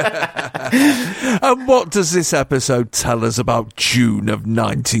 And what does this episode tell us about June of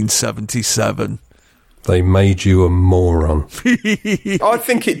 1977? They made you a moron. I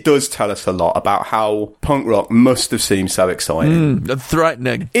think it does tell us a lot about how punk rock must have seemed so exciting. And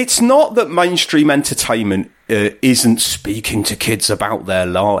threatening. It's not that mainstream entertainment isn't speaking to kids about their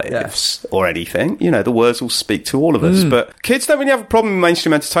lives or anything. The words will speak to all of us. But kids don't really have a problem with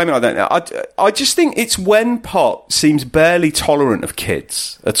mainstream entertainment, I don't know. I just think it's when pop seems barely tolerant of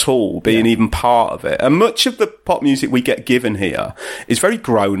kids at all being even part of it. And much of the pop music we get given here is very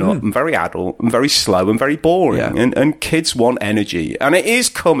grown-up and very adult and very slow and very boring. And kids want energy. And it is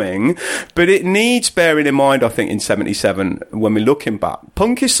coming, but it needs bearing in mind, I think, in 77, when we're looking back.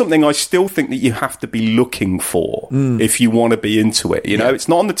 Punk is something I still think that you have to be looking for if you want to be into it. It's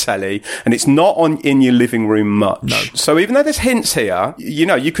not on the telly and it's not in your living room much. No. So even though there's hints here,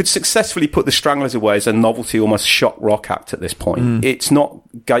 you could successfully put the Stranglers away as a novelty, almost shock rock act at this point. It's not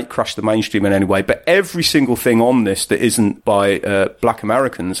gatecrash the mainstream in any way, but every single thing on this that isn't by black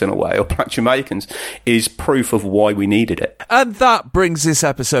Americans in a way, or black Jamaicans, is proof of why we needed it. And that brings this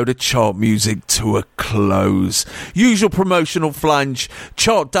episode of Chart Music to a close. Usual promotional flange,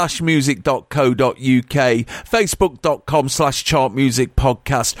 chart-music.co.uk,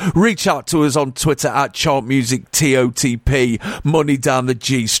 facebook.com/chartmusicpodcast. Reach out to us on Twitter at chartmusictotp, money down the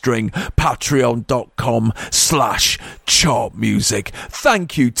G-string, patreon.com/chartmusic.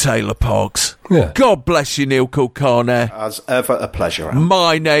 Thank you, Taylor Parks. Yeah. God bless you, Neil Kulkarni. As ever, a pleasure, Al.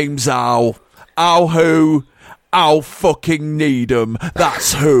 My name's Al. Al who? Al fucking Needham.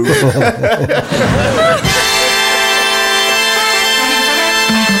 That's who.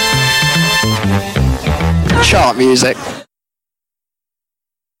 Chart music.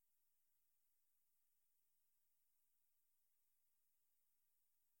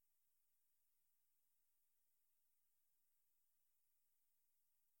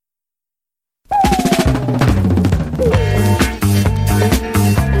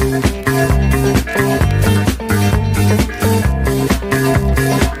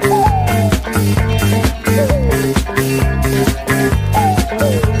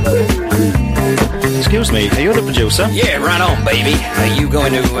 Excuse me, are you the producer? Yeah, right on, baby. Are you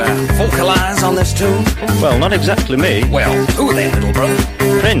going to vocalize on this tune? Well, not exactly me. Well, who then, little brother?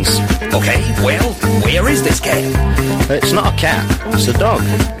 Prince. Okay, well, where is this cat? It's not a cat, it's a dog.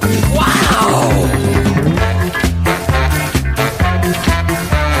 Wow!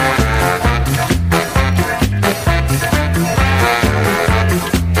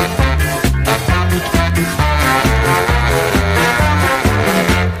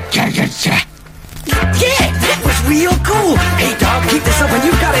 Real cool. Hey, dog, keep this up and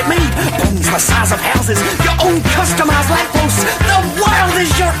you got it made. Bones the size of houses, your own customized lampposts. The world is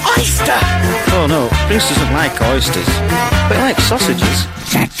your oyster. Oh, no, Prince doesn't like oysters, but he likes sausages.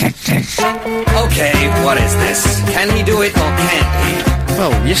 Okay, what is this? Can he do it or can't he?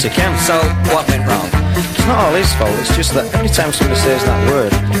 Well, yes, he can. So, what went wrong? It's not all his fault, it's just that every time somebody says that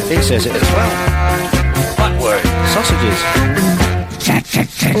word, he says it as well. What word? Sausages.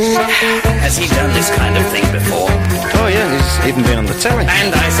 Has he done this kind of thing before? Oh yeah, he's even been on the telly.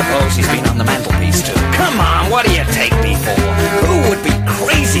 And I suppose he's been on the mantelpiece too. Come on, what do you take me for? Who would be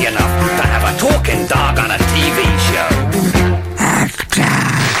crazy enough to have a talking dog on a TV show?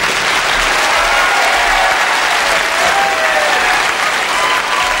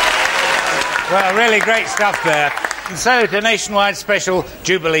 Well, really great stuff there. And so, the nationwide special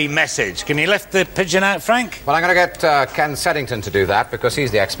Jubilee message. Can you lift the pigeon out, Frank? Well, I'm going to get Ken Seddington to do that because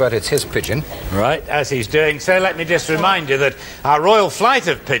he's the expert. It's his pigeon. Right, as he's doing so, let me just remind you that our royal flight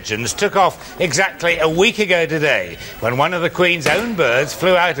of pigeons took off exactly a week ago today when one of the Queen's own birds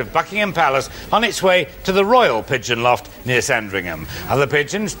flew out of Buckingham Palace on its way to the Royal Pigeon Loft near Sandringham. Other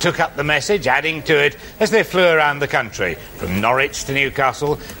pigeons took up the message, adding to it as they flew around the country, from Norwich to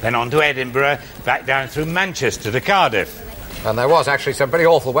Newcastle, then on to Edinburgh, back down through Manchester to Cardiff. And there was actually some pretty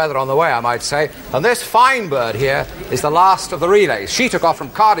awful weather on the way, I might say. And this fine bird here is the last of the relays. She took off from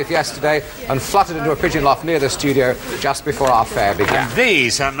Cardiff yesterday and fluttered into a pigeon loft near the studio just before our fair began. And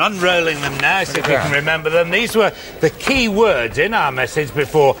these, I'm unrolling them now, so if you can remember them, these were the key words in our message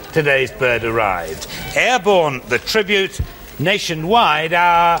before today's bird arrived. Airborne, the tribute. Nationwide,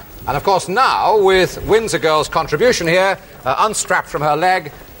 our... And of course now, with Windsor Girls' contribution here, unstrapped from her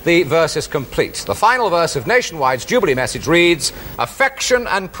leg, the verse is complete. The final verse of Nationwide's Jubilee message reads, affection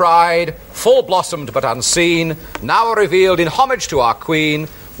and pride, full blossomed but unseen, now are revealed in homage to our Queen,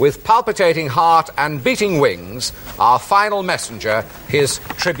 with palpitating heart and beating wings, our final messenger his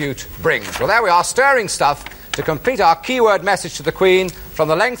tribute brings. Well, there we are, stirring stuff to complete our keyword message to the Queen from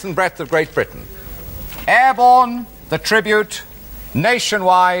the length and breadth of Great Britain. Airborne, the tribute,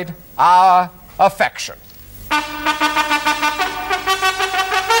 nationwide, our affection.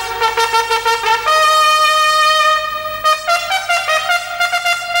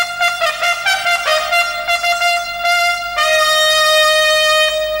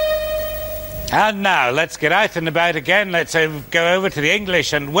 And now, let's get out and about again. Let's go over to the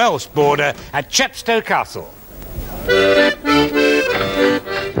English and Welsh border at Chepstow Castle.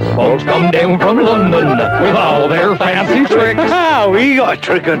 Folks come down from London with all their fancy tricks. Ah, we got a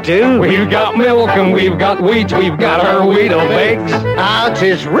trick or two. We've got milk and we've got wheat. We've got our wheat of eggs. Ah,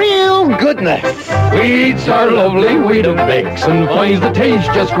 'tis real goodness. Wheat's our lovely wheat of eggs and finds the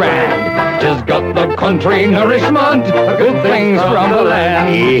taste just grand. Just got the country nourishment, good things from the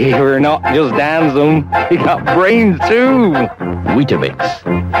land. Yeah, we're not just dancing, we got brains too. Weetabix.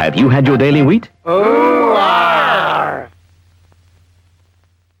 Have you had your daily wheat? Oh, ah.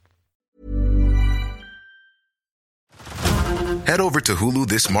 Head over to Hulu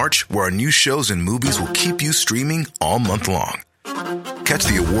this March, where our new shows and movies will keep you streaming all month long. Catch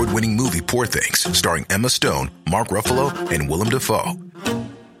the award-winning movie Poor Things, starring Emma Stone, Mark Ruffalo, and Willem Dafoe.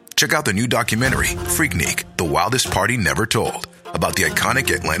 Check out the new documentary, Freaknik, The Wildest Party Never Told, about the iconic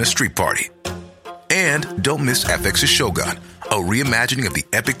Atlanta Street Party. And don't miss FX's Shogun, a reimagining of the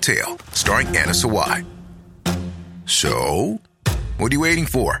epic tale, starring Anna Sawai. So, what are you waiting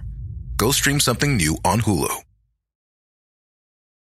for? Go stream something new on Hulu.